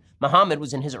consummation. Muhammad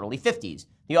was in his early 50s.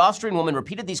 The Austrian woman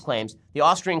repeated these claims. The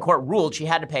Austrian court ruled she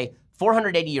had to pay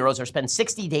 480 euros or spend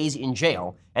 60 days in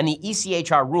jail, and the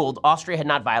ECHR ruled Austria had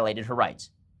not violated her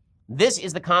rights. This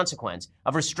is the consequence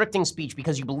of restricting speech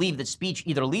because you believe that speech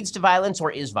either leads to violence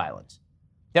or is violence.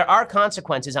 There are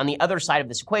consequences on the other side of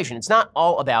this equation. It's not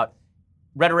all about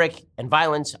rhetoric and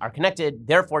violence are connected,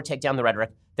 therefore take down the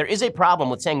rhetoric. There is a problem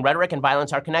with saying rhetoric and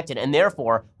violence are connected, and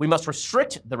therefore we must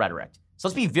restrict the rhetoric. So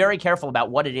let's be very careful about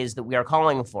what it is that we are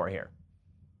calling for here.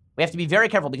 We have to be very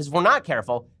careful because if we're not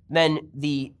careful, then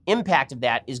the impact of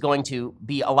that is going to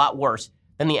be a lot worse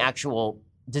than the actual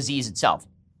disease itself.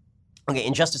 Okay,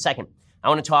 in just a second, I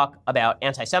want to talk about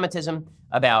anti-Semitism,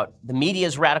 about the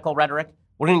media's radical rhetoric.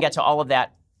 We're going to get to all of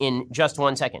that in just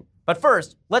 1 second. But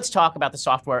first, let's talk about the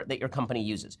software that your company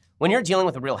uses. When you're dealing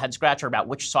with a real head scratcher about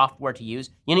which software to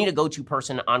use, you need a go-to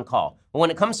person on call. But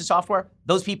when it comes to software,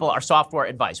 those people are Software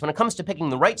Advice. When it comes to picking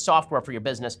the right software for your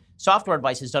business, Software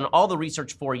Advice has done all the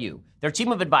research for you. Their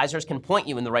team of advisors can point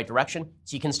you in the right direction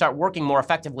so you can start working more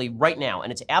effectively right now.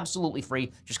 And it's absolutely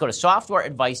free. Just go to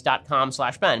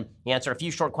softwareadvice.com/Ben. You answer a few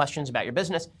short questions about your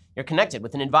business. You're connected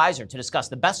with an advisor to discuss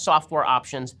the best software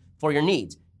options for your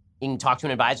needs. You can talk to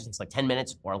an advisor. It takes like 10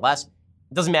 minutes or less.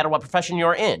 It doesn't matter what profession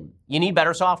you're in. You need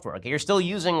better software. Okay, you're still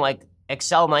using like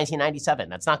Excel 1997.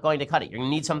 That's not going to cut it. You're going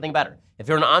to need something better. If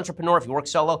you're an entrepreneur, if you work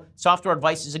solo, Software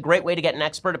Advice is a great way to get an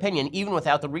expert opinion, even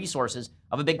without the resources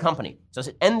of a big company. So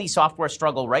to end the software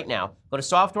struggle right now, go to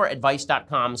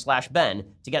softwareadvice.com/Ben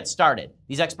to get started.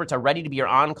 These experts are ready to be your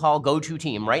on-call go-to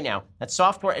team right now. That's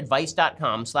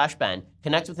softwareadvice.com/Ben.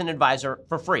 Connect with an advisor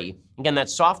for free. Again,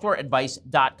 that's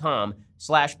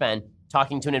softwareadvice.com/Ben.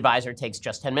 Talking to an advisor takes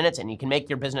just 10 minutes, and you can make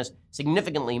your business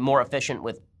significantly more efficient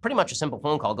with pretty much a simple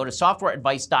phone call. Go to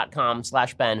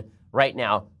softwareadvice.com/Ben right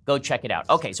now. Go check it out.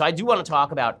 Okay, so I do want to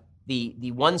talk about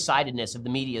the one-sidedness of the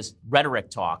media's rhetoric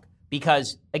talk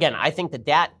because, again, I think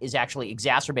that is actually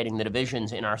exacerbating the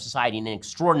divisions in our society in an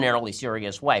extraordinarily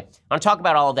serious way. I want to talk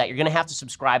about all of that. You're going to have to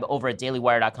subscribe over at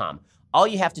dailywire.com. All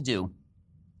you have to do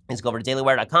is go over to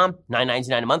dailywire.com,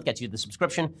 $9.99 a month gets you the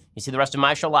subscription. You see the rest of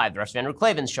my show live, the rest of Andrew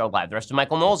Klavan's show live, the rest of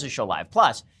Michael Knowles' show live.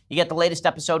 Plus, you get the latest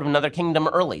episode of Another Kingdom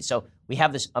early. So we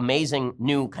have this amazing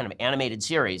new kind of animated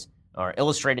series or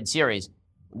illustrated series.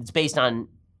 It's based on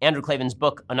Andrew Klavan's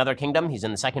book, Another Kingdom. He's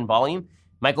in the 2nd volume.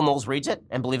 Michael Knowles reads it,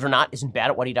 and believe it or not, isn't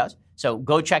bad at what he does. So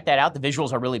go check that out. The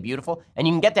visuals are really beautiful. And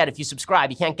you can get that if you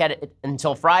subscribe. You can't get it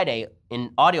until Friday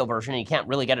in audio version, and you can't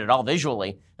really get it at all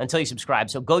visually until you subscribe.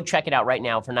 So go check it out right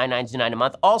now for $9.99 a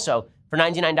month. Also, for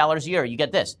 $99 a year, you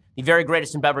get this, the very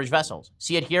greatest in beverage vessels.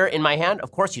 See it here in my hand?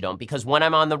 Of course you don't, because when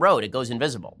I'm on the road, it goes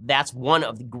invisible. That's one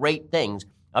of the great things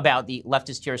about the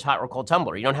Leftist Tears Hot or Cold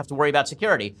Tumbler. You don't have to worry about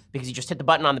security because you just hit the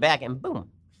button on the back and boom,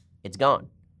 it's gone.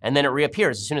 And then it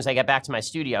reappears as soon as I get back to my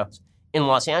studio in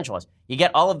Los Angeles. You get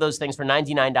all of those things for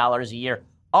 $99 a year.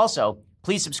 Also,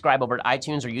 please subscribe over at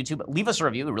iTunes or YouTube. Leave us a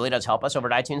review. It really does help us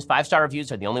over at iTunes. 5-star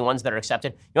reviews are the only ones that are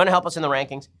accepted. You want to help us in the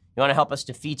rankings? You want to help us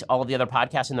defeat all of the other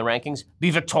podcasts in the rankings? Be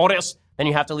victorious? Then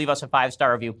you have to leave us a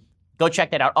 5-star review. Go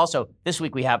check that out. Also, this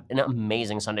week we have an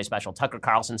amazing Sunday special. Tucker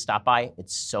Carlson stopped by.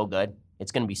 It's so good.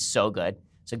 It's going to be so good.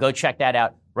 So go check that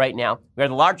out right now. We are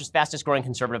the largest, fastest growing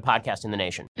conservative podcast in the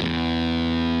nation.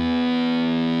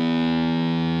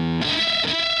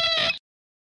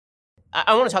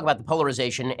 I want to talk about the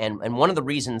polarization and one of the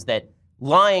reasons that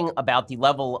lying about the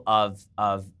level of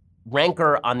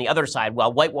rancor on the other side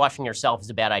while whitewashing yourself is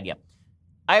a bad idea.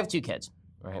 I have 2 kids.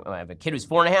 Right? I have a kid who's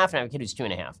 4.5 and I have a kid who's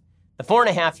 2.5. The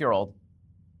 4.5-year-old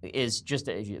is just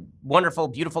a wonderful,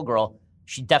 beautiful girl.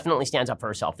 She definitely stands up for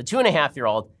herself. The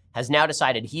 2.5-year-old has now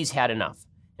decided he's had enough.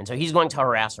 And so he's going to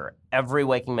harass her every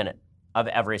waking minute of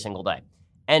every single day.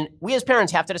 And we as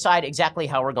parents have to decide exactly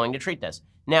how we're going to treat this.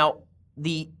 Now,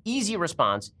 the easy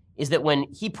response is that when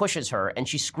he pushes her and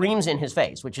she screams in his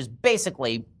face, which is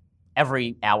basically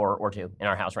every hour or two in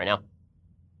our house right now,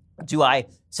 do I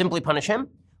simply punish him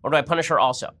or do I punish her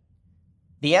also?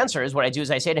 The answer is what I do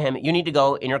is I say to him, you need to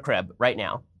go in your crib right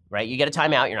now, right? You get a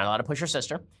timeout. You're not allowed to push your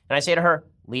sister. And I say to her,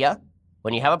 Leah,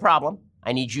 when you have a problem,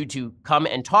 I need you to come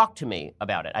and talk to me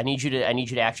about it. I need you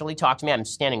to actually talk to me. I'm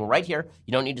standing right here.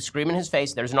 You don't need to scream in his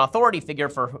face. There's an authority figure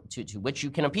to which you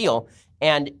can appeal.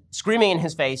 And screaming in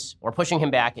his face or pushing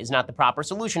him back is not the proper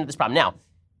solution to this problem. Now,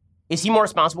 is he more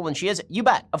responsible than she is? You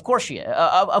bet. Of course she is.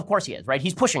 Of course he is, right?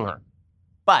 He's pushing her.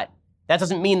 But that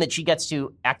doesn't mean that she gets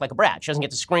to act like a brat. She doesn't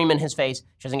get to scream in his face.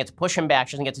 She doesn't get to push him back.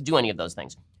 She doesn't get to do any of those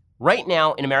things. Right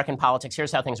now in American politics,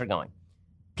 here's how things are going.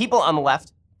 People on the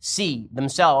left see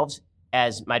themselves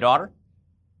as my daughter.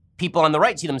 People on the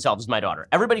right see themselves as my daughter.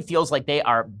 Everybody feels like they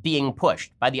are being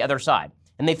pushed by the other side.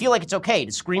 And they feel like it's okay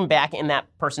to scream back in that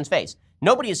person's face.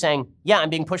 Nobody is saying, yeah, I'm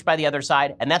being pushed by the other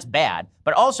side, and that's bad.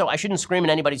 But also, I shouldn't scream in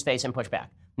anybody's face and push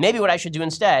back. Maybe what I should do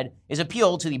instead is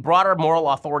appeal to the broader moral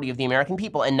authority of the American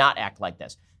people and not act like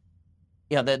this.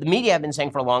 You know, the media have been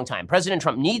saying for a long time, President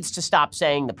Trump needs to stop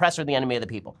saying the press are the enemy of the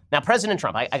people. Now, President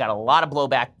Trump, I got a lot of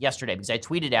blowback yesterday because I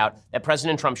tweeted out that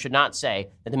President Trump should not say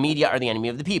that the media are the enemy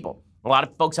of the people. A lot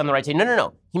of folks on the right say,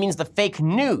 no. He means the fake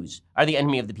news are the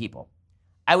enemy of the people.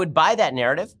 I would buy that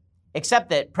narrative, except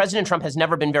that President Trump has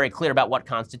never been very clear about what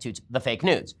constitutes the fake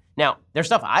news. Now, there's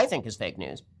stuff I think is fake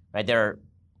news, right? There are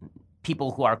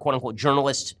people who are quote-unquote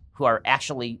journalists who are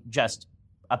actually just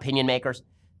opinion makers.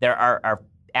 There are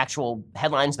actual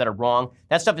headlines that are wrong.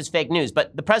 That stuff is fake news.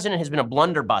 But the president has been a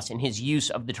blunderbuss in his use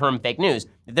of the term fake news.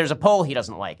 If there's a poll he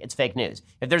doesn't like, it's fake news.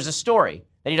 If there's a story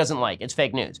that he doesn't like, it's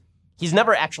fake news. He's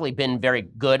never actually been very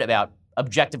good about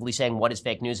objectively saying what is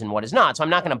fake news and what is not. So I'm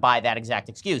not going to buy that exact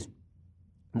excuse.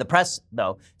 The press,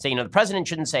 though, say, the president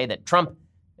shouldn't say that Trump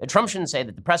shouldn't say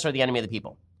that the press are the enemy of the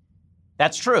people.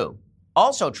 That's true.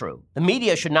 Also true, the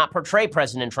media should not portray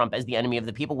President Trump as the enemy of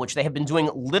the people, which they have been doing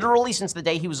literally since the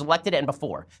day he was elected and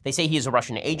before. They say he is a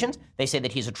Russian agent. They say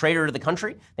that he's a traitor to the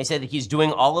country. They say that he's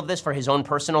doing all of this for his own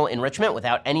personal enrichment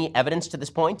without any evidence to this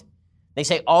point. They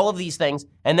say all of these things,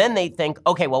 and then they think,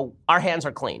 okay, well, our hands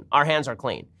are clean. Our hands are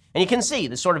clean. And you can see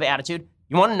this sort of attitude.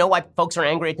 You want to know why folks are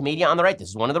angry at the media on the right? This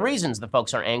is one of the reasons the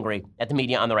folks are angry at the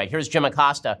media on the right. Here's Jim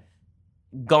Acosta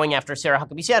going after Sarah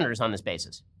Huckabee Sanders on this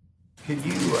basis. Can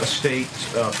you state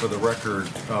for the record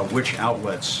which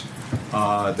outlets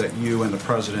that you and the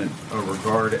president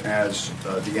regard as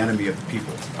the enemy of the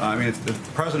people? I mean, if the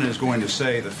president is going to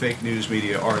say the fake news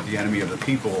media are the enemy of the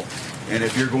people, and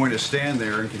if you're going to stand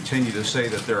there and continue to say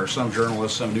that there are some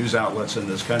journalists, some news outlets in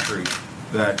this country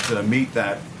that meet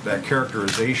that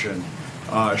characterization,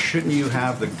 shouldn't you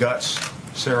have the guts,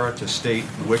 Sarah, to state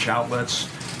which outlets,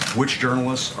 which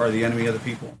journalists are the enemy of the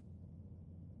people?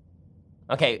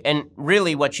 Okay, and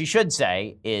really what she should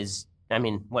say is,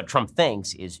 what Trump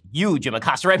thinks is you, Jim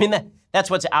Acosta. I mean, that's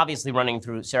what's obviously running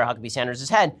through Sarah Huckabee Sanders'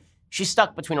 head. She's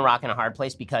stuck between a rock and a hard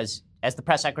place because as the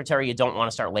press secretary, you don't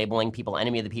want to start labeling people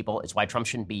enemy of the people. It's why Trump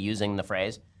shouldn't be using the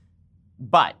phrase.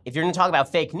 But if you're going to talk about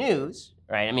fake news,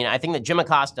 right, I think that Jim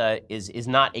Acosta is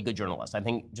not a good journalist. I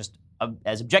think just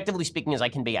as objectively speaking as I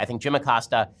can be, I think Jim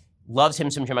Acosta loves him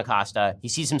some Jim Acosta. He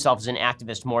sees himself as an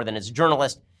activist more than as a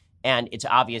journalist. And it's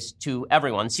obvious to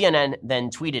everyone. CNN then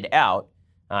tweeted out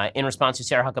in response to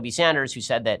Sarah Huckabee Sanders, who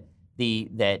said that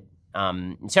Sarah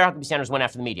Huckabee Sanders went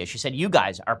after the media. She said, you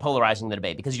guys are polarizing the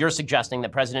debate because you're suggesting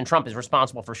that President Trump is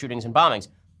responsible for shootings and bombings.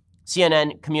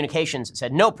 CNN Communications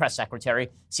said, no, press secretary.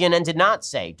 CNN did not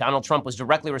say Donald Trump was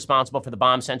directly responsible for the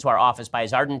bomb sent to our office by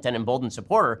his ardent and emboldened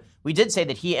supporter. We did say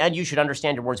that he and you should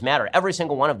understand your words matter, every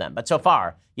single one of them. But so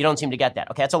far, you don't seem to get that.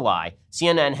 Okay, that's a lie.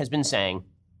 CNN has been saying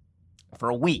for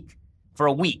a week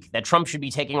that Trump should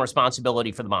be taking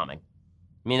responsibility for the bombing.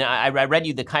 I read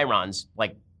you the chyrons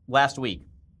like last week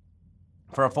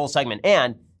for a full segment.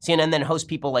 And CNN then hosts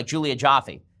people like Julia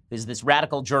Joffe, who's this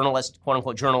radical journalist, quote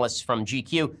unquote journalist from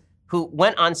GQ, who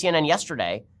went on CNN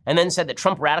yesterday and then said that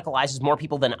Trump radicalizes more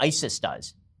people than ISIS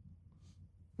does.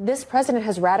 This president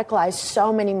has radicalized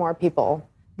so many more people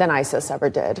than ISIS ever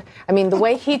did. The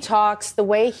way he talks, the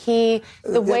way he it's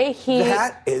the way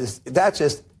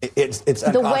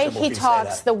he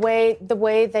talks, the way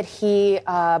that he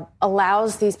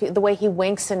allows these people, the way he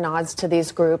winks and nods to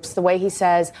these groups, the way he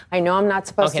says, "I know I'm not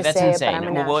supposed to say insane. it, but I'm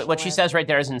a nationalist." What she says right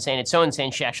there is insane. It's so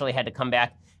insane she actually had to come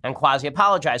back and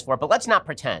quasi-apologize for it. But let's not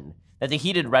pretend that the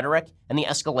heated rhetoric and the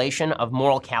escalation of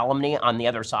moral calumny on the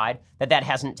other side, that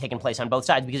hasn't taken place on both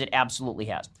sides, because it absolutely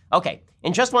has. Okay,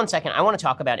 in just 1 second, I want to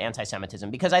talk about anti-Semitism,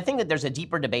 because I think that there's a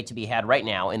deeper debate to be had right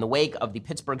now in the wake of the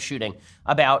Pittsburgh shooting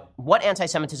about what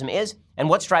anti-Semitism is and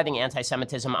what's driving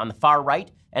anti-Semitism on the far right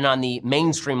and on the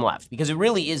mainstream left, because it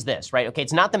really is this, right? Okay,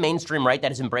 it's not the mainstream right that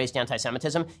has embraced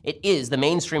anti-Semitism. It is the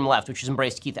mainstream left, which has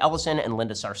embraced Keith Ellison and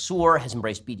Linda Sarsour, has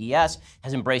embraced BDS,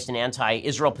 has embraced an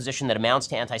anti-Israel position that amounts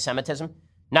to anti-Semitism.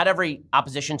 Not every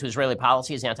opposition to Israeli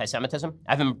policy is anti-Semitism.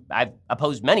 I've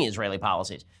opposed many Israeli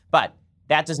policies, but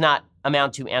that does not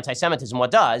amount to anti-Semitism.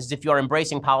 What does is if you are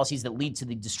embracing policies that lead to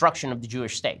the destruction of the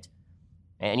Jewish state,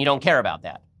 and you don't care about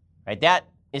that, right? That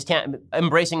is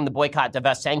embracing the boycott,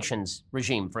 divest, sanctions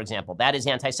regime, for example. That is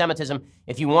anti-Semitism.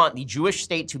 If you want the Jewish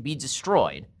state to be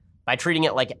destroyed by treating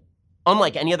it like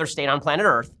unlike any other state on planet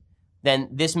Earth, then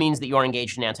this means that you're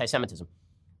engaged in anti-Semitism.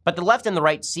 But the left and the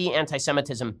right see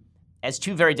anti-Semitism as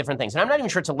two very different things. And I'm not even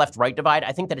sure it's a left-right divide.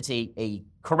 I think that it's a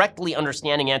correctly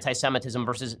understanding anti-Semitism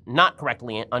versus not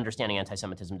correctly understanding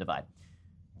anti-Semitism divide.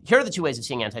 Here are the two ways of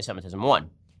seeing anti-Semitism.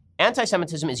 One,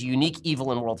 anti-Semitism is a unique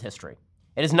evil in world history.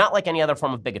 It is not like any other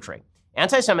form of bigotry.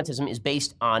 Anti-Semitism is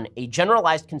based on a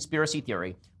generalized conspiracy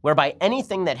theory whereby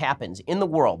anything that happens in the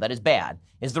world that is bad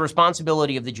is the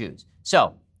responsibility of the Jews.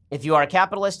 So, if you are a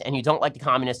capitalist and you don't like the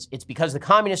communists, it's because the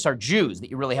communists are Jews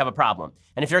that you really have a problem.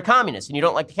 And if you're a communist and you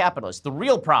don't like the capitalists, the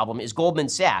real problem is Goldman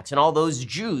Sachs and all those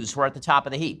Jews who are at the top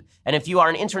of the heap. And if you are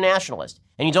an internationalist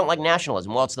and you don't like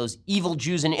nationalism, well, it's those evil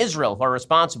Jews in Israel who are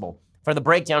responsible for the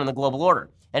breakdown in the global order.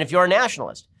 And if you're a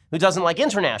nationalist who doesn't like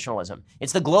internationalism,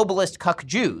 it's the globalist cuck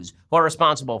Jews who are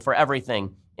responsible for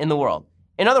everything in the world.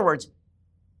 In other words,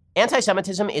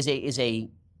 anti-Semitism is a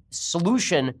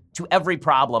solution to every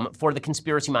problem for the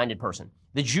conspiracy-minded person.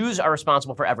 The Jews are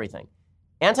responsible for everything.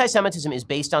 Anti-Semitism is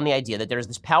based on the idea that there's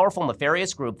this powerful,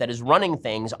 nefarious group that is running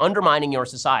things, undermining your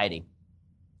society.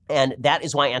 And that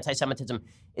is why anti-Semitism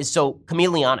is so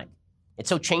chameleonic. It's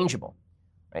so changeable.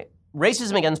 Right?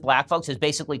 Racism against black folks has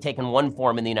basically taken one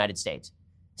form in the United States,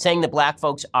 saying that black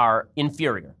folks are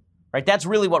inferior. Right? That's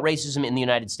really what racism in the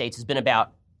United States has been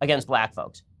about against black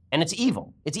folks. And it's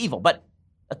evil. It's evil. But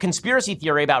a conspiracy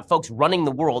theory about folks running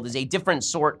the world is a different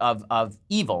sort of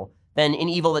evil than an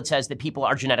evil that says that people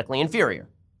are genetically inferior,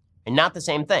 and not the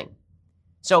same thing.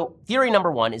 So theory number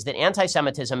one is that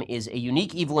anti-Semitism is a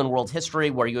unique evil in world history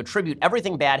where you attribute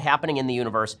everything bad happening in the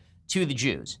universe to the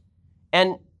Jews.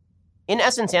 And in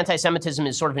essence, anti-Semitism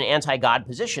is sort of an anti-God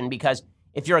position, because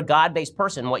if you're a God-based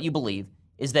person, what you believe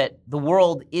is that the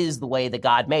world is the way that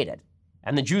God made it,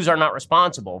 and the Jews are not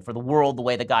responsible for the world the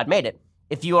way that God made it.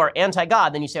 If you are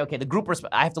anti-God, then you say, okay, the group,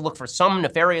 I have to look for some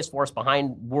nefarious force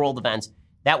behind world events.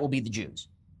 That will be the Jews.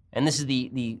 And this is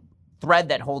the thread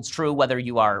that holds true whether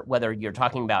you're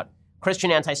talking about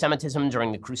Christian anti-Semitism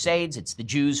during the Crusades. It's the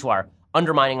Jews who are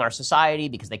undermining our society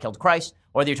because they killed Christ.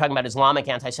 Or whether you're talking about Islamic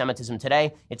anti-Semitism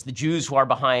today, it's the Jews who are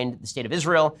behind the state of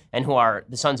Israel and who are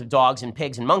the sons of dogs and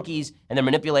pigs and monkeys, and they're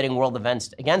manipulating world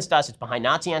events against us. It's behind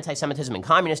Nazi anti-Semitism and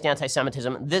communist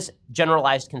anti-Semitism, this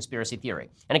generalized conspiracy theory.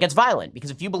 And it gets violent, because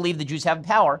if you believe the Jews have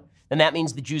power, then that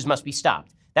means the Jews must be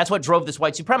stopped. That's what drove this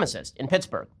white supremacist in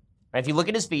Pittsburgh. Right? If you look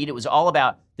at his feed, it was all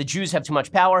about the Jews have too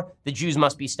much power, the Jews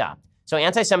must be stopped. So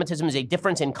anti-Semitism is a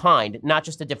difference in kind, not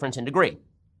just a difference in degree.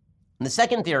 And the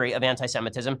second theory of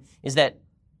anti-Semitism is that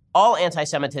all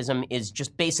anti-Semitism is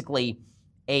just basically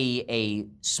a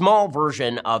small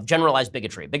version of generalized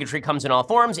bigotry. Bigotry comes in all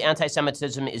forms.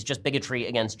 Anti-Semitism is just bigotry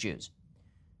against Jews.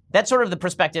 That's sort of the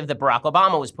perspective that Barack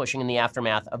Obama was pushing in the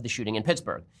aftermath of the shooting in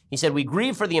Pittsburgh. He said, we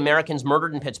grieve for the Americans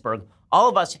murdered in Pittsburgh. All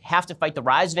of us have to fight the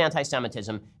rise of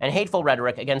anti-Semitism and hateful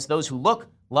rhetoric against those who look,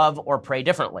 love, or pray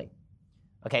differently.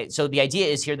 Okay, so the idea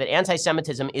is here that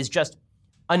anti-Semitism is just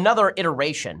another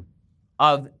iteration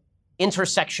of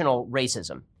intersectional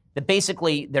racism. That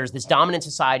basically there's this dominant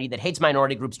society that hates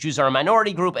minority groups. Jews are a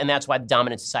minority group, and that's why the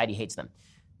dominant society hates them.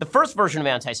 The first version of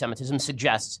anti-Semitism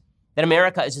suggests that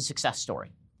America is a success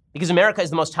story, because America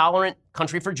is the most tolerant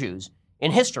country for Jews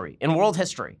in history, in world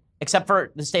history, except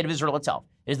for the state of Israel itself.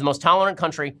 It is the most tolerant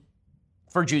country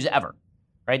for Jews ever,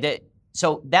 right?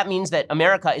 So that means that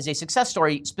America is a success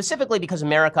story specifically because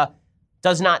America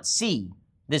does not see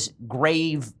this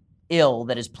grave ill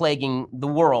that is plaguing the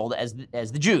world as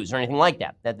the Jews or anything like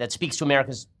that. That speaks to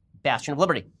America's bastion of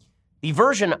liberty. The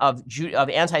version of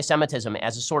anti-Semitism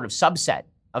as a sort of subset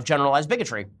of generalized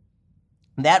bigotry,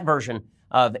 that version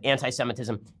of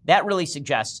anti-Semitism, that really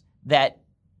suggests that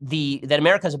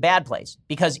America is a bad place,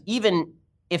 because even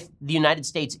if the United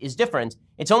States is different,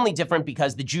 it's only different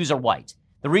because the Jews are white.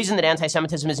 The reason that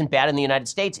anti-Semitism isn't bad in the United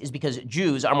States is because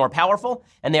Jews are more powerful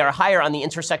and they are higher on the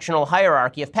intersectional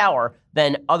hierarchy of power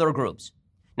than other groups.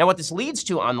 Now, what this leads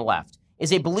to on the left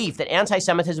is a belief that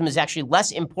anti-Semitism is actually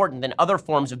less important than other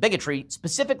forms of bigotry,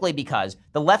 specifically because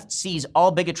the left sees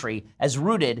all bigotry as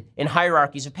rooted in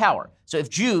hierarchies of power. So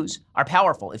if Jews are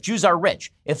powerful, if Jews are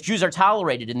rich, if Jews are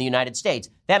tolerated in the United States,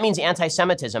 that means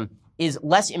anti-Semitism is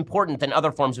less important than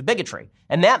other forms of bigotry.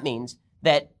 And that means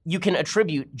that you can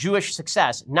attribute Jewish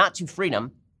success not to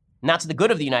freedom, not to the good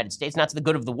of the United States, not to the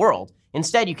good of the world.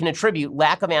 Instead, you can attribute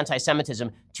lack of anti-Semitism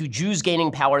to Jews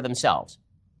gaining power themselves,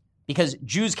 because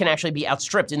Jews can actually be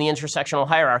outstripped in the intersectional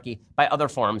hierarchy by other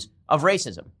forms of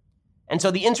racism. And so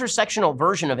the intersectional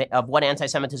version of what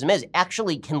anti-Semitism is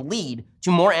actually can lead to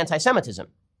more anti-Semitism.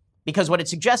 Because what it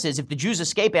suggests is if the Jews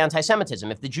escape anti-Semitism,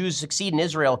 if the Jews succeed in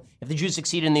Israel, if the Jews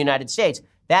succeed in the United States,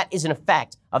 that is an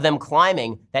effect of them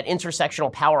climbing that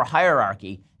intersectional power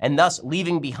hierarchy and thus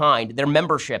leaving behind their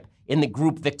membership in the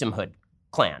group victimhood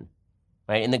clan,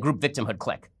 right? In the group victimhood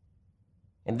clique.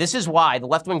 And this is why the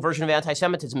left-wing version of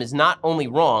anti-Semitism is not only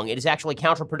wrong, it is actually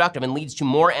counterproductive and leads to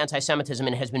more anti-Semitism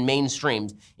and has been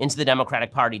mainstreamed into the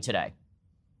Democratic Party today.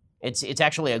 It's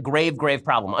actually a grave, grave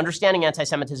problem. Understanding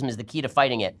anti-Semitism is the key to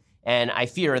fighting it. And I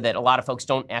fear that a lot of folks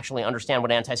don't actually understand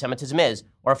what anti-Semitism is,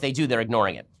 or if they do, they're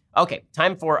ignoring it. Okay,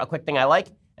 time for a quick thing I like,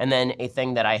 and then a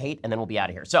thing that I hate, and then we'll be out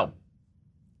of here. So,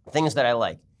 things that I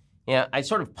like. I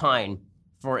sort of pine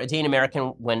for a day in America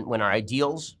when our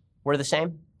ideals were the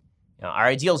same. Our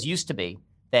ideals used to be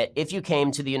that if you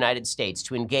came to the United States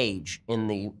to engage in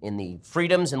the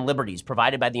freedoms and liberties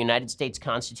provided by the United States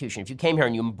Constitution, if you came here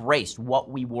and you embraced what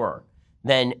we were,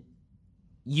 then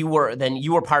you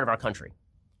were part of our country.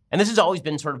 And this has always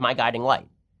been sort of my guiding light.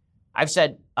 I've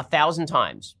said 1,000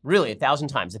 times, really 1,000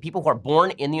 times, that people who are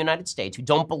born in the United States who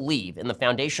don't believe in the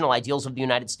foundational ideals of the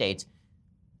United States,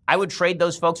 I would trade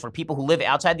those folks for people who live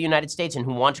outside the United States and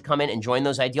who want to come in and join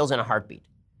those ideals in a heartbeat.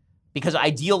 Because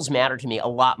ideals matter to me a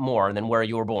lot more than where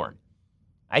you were born.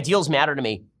 Ideals matter to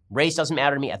me. Race doesn't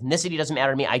matter to me. Ethnicity doesn't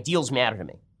matter to me. Ideals matter to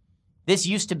me. This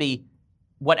used to be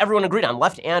what everyone agreed on,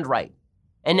 left and right.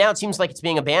 And now it seems like it's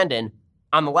being abandoned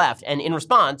on the left, and in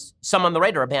response, some on the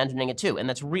right are abandoning it too, and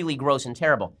that's really gross and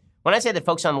terrible. When I say that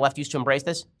folks on the left used to embrace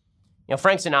this,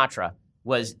 Frank Sinatra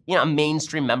was, a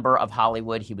mainstream member of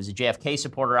Hollywood. He was a JFK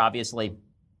supporter, obviously. He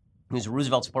was a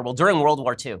Roosevelt supporter. Well, during World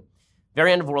War II,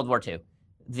 very end of World War II,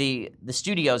 the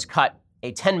studios cut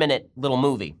a 10-minute little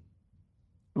movie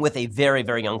with a very,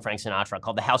 very young Frank Sinatra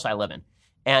called The House I Live In.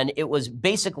 And it was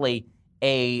basically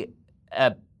an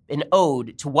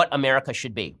ode to what America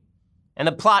should be. And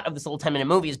the plot of this little 10-minute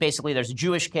movie is basically there's a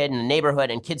Jewish kid in the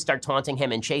neighborhood and kids start taunting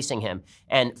him and chasing him.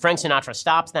 And Frank Sinatra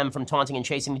stops them from taunting and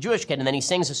chasing the Jewish kid, and then he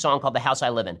sings a song called The House I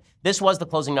Live In. This was the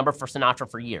closing number for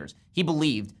Sinatra for years. He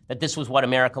believed that this was what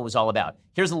America was all about.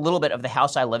 Here's a little bit of The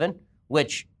House I Live In,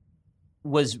 which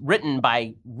was written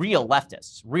by real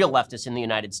leftists in the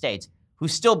United States who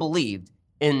still believed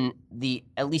in the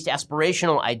at least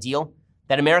aspirational ideal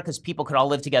that America's people could all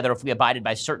live together if we abided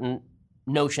by certain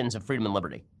notions of freedom and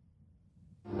liberty.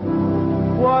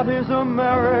 What is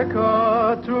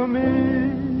America to me?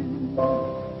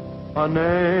 A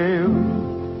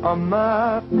name, a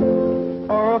map,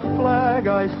 or a flag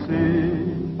I see?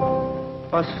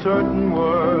 A certain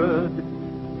word,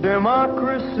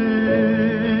 democracy.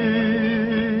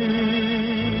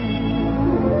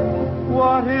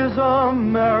 What is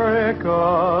America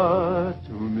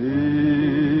to me?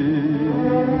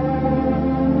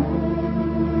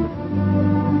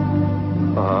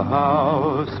 A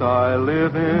house I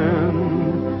live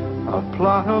in, a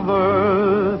plot of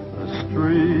earth, a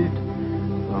street,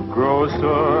 the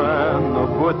grocer and the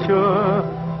butcher,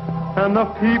 and the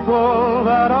people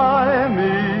that I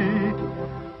meet,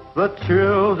 the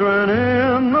children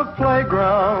in the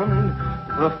playground,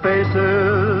 the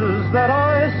faces that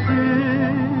I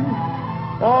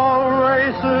see, all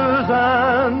races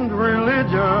and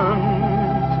religions,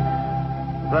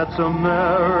 that's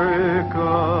America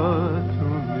to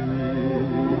me.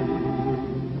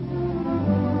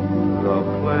 The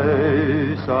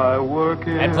place I work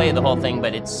in. I played the whole thing,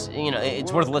 but it's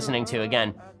worth listening to.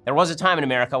 Again, there was a time in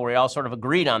America where we all sort of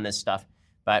agreed on this stuff,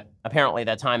 but apparently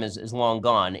that time is long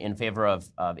gone in favor of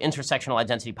intersectional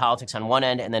identity politics on one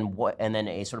end, and then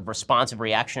a sort of responsive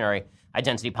reactionary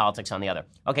identity politics on the other.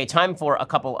 Okay, time for a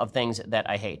couple of things that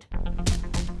I hate.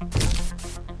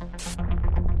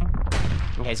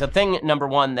 Okay, so thing number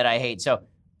one that I hate. So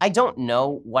I don't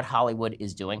know what Hollywood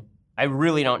is doing. I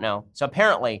really don't know. So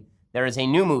apparently there is a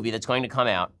new movie that's going to come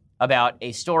out about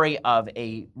a story of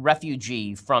a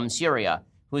refugee from Syria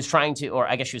who was trying to, or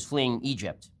I guess she was fleeing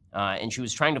Egypt. And she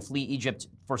was trying to flee Egypt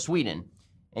for Sweden.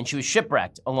 and she was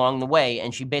shipwrecked along the way,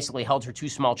 and she basically held her two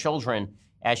small children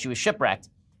as she was shipwrecked.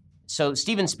 So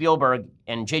Steven Spielberg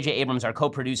and J.J. Abrams are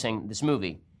co-producing this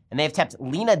movie, and they have tapped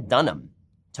Lena Dunham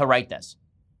to write this.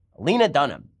 Lena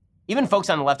Dunham. Even folks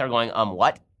on the left are going,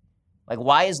 what? Like,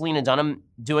 why is Lena Dunham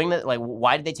doing that? Like,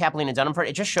 why did they tap Lena Dunham for it?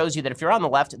 It just shows you that if you're on the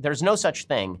left, there's no such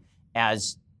thing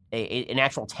as an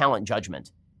actual talent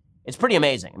judgment. It's pretty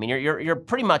amazing. I mean, you're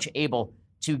pretty much able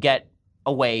to get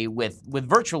away with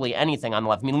virtually anything on the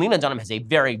left. I mean, Lena Dunham has a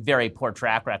very, very poor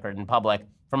track record in public,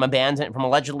 from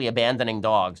allegedly abandoning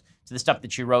dogs to the stuff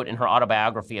that she wrote in her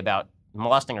autobiography about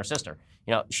molesting her sister.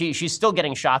 You know, she's still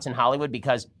getting shots in Hollywood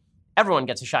because everyone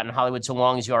gets a shot in Hollywood so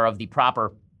long as you are of the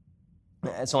proper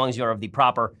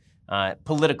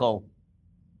political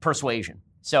persuasion.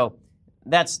 So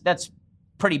that's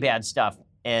pretty bad stuff.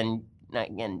 And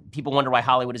again, people wonder why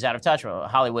Hollywood is out of touch. Well,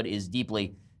 Hollywood is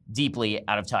deeply, deeply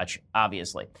out of touch,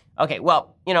 obviously. Okay,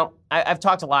 well, you know, I've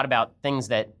talked a lot about things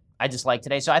that I dislike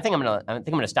today, so I think I'm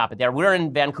gonna stop it there. We're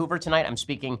in Vancouver tonight. I'm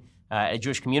speaking at a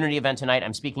Jewish community event tonight.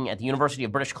 I'm speaking at the University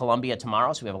of British Columbia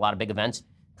tomorrow, so we have a lot of big events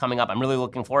coming up. I'm really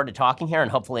looking forward to talking here and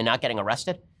hopefully not getting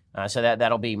arrested. So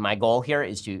that'll be my goal here,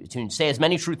 is to say as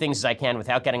many true things as I can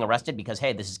without getting arrested, because,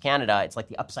 hey, this is Canada. It's like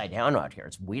the upside down out here.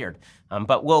 It's weird.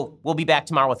 But we'll be back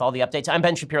tomorrow with all the updates. I'm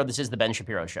Ben Shapiro. This is The Ben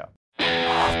Shapiro Show.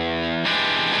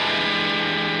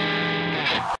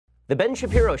 The Ben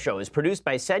Shapiro Show is produced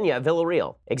by Senya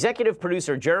Villarreal, executive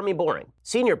producer Jeremy Boring,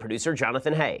 senior producer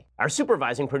Jonathan Hay. Our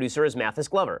supervising producer is Mathis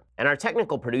Glover, and our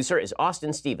technical producer is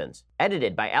Austin Stevens.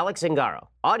 Edited by Alex Zingaro.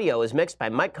 Audio is mixed by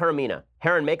Mike Caramina.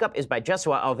 Hair and makeup is by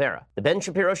Jesua Alvera. The Ben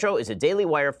Shapiro Show is a Daily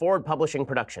Wire Forward Publishing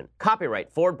production.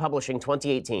 Copyright Forward Publishing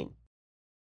 2018.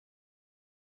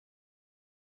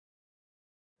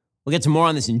 We'll get to more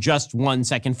on this in just 1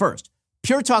 second. First,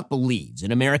 Pure Talk believes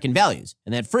in American values,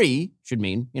 and that free should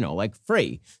mean, like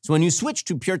free. So when you switch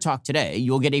to Pure Talk today,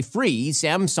 you'll get a free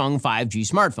Samsung 5G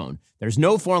smartphone. There's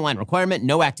no 4-line requirement,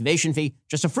 no activation fee,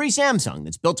 just a free Samsung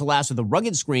that's built to last with a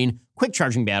rugged screen, quick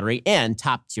charging battery, and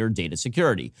top-tier data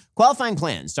security. Qualifying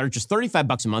plans start at just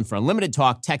 $35 a month for unlimited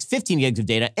talk, text, 15 gigs of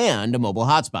data, and a mobile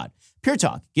hotspot. Pure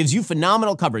Talk gives you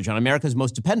phenomenal coverage on America's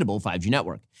most dependable 5G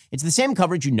network. It's the same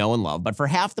coverage you know and love, but for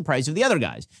half the price of the other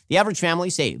guys. The average family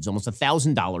saves almost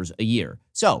 $1,000 a year.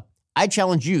 So I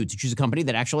challenge you to choose a company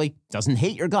that actually doesn't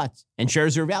hate your guts and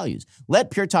shares your values.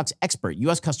 Let Pure Talk's expert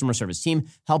U.S. customer service team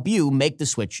help you make the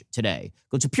switch today.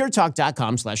 Go to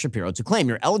puretalk.com/Shapiro to claim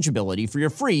your eligibility for your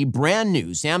free brand new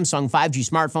Samsung 5G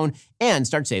smartphone and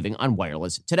start saving on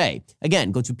wireless today.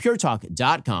 Again, go to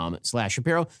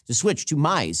puretalk.com/Shapiro to switch to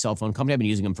my cell phone company. I've been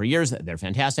using them for years. They're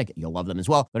fantastic. You'll love them as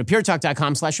well. Go to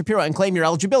puretalk.com/Shapiro and claim your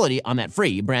eligibility on that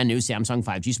free brand new Samsung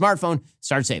 5G smartphone.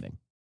 Start saving.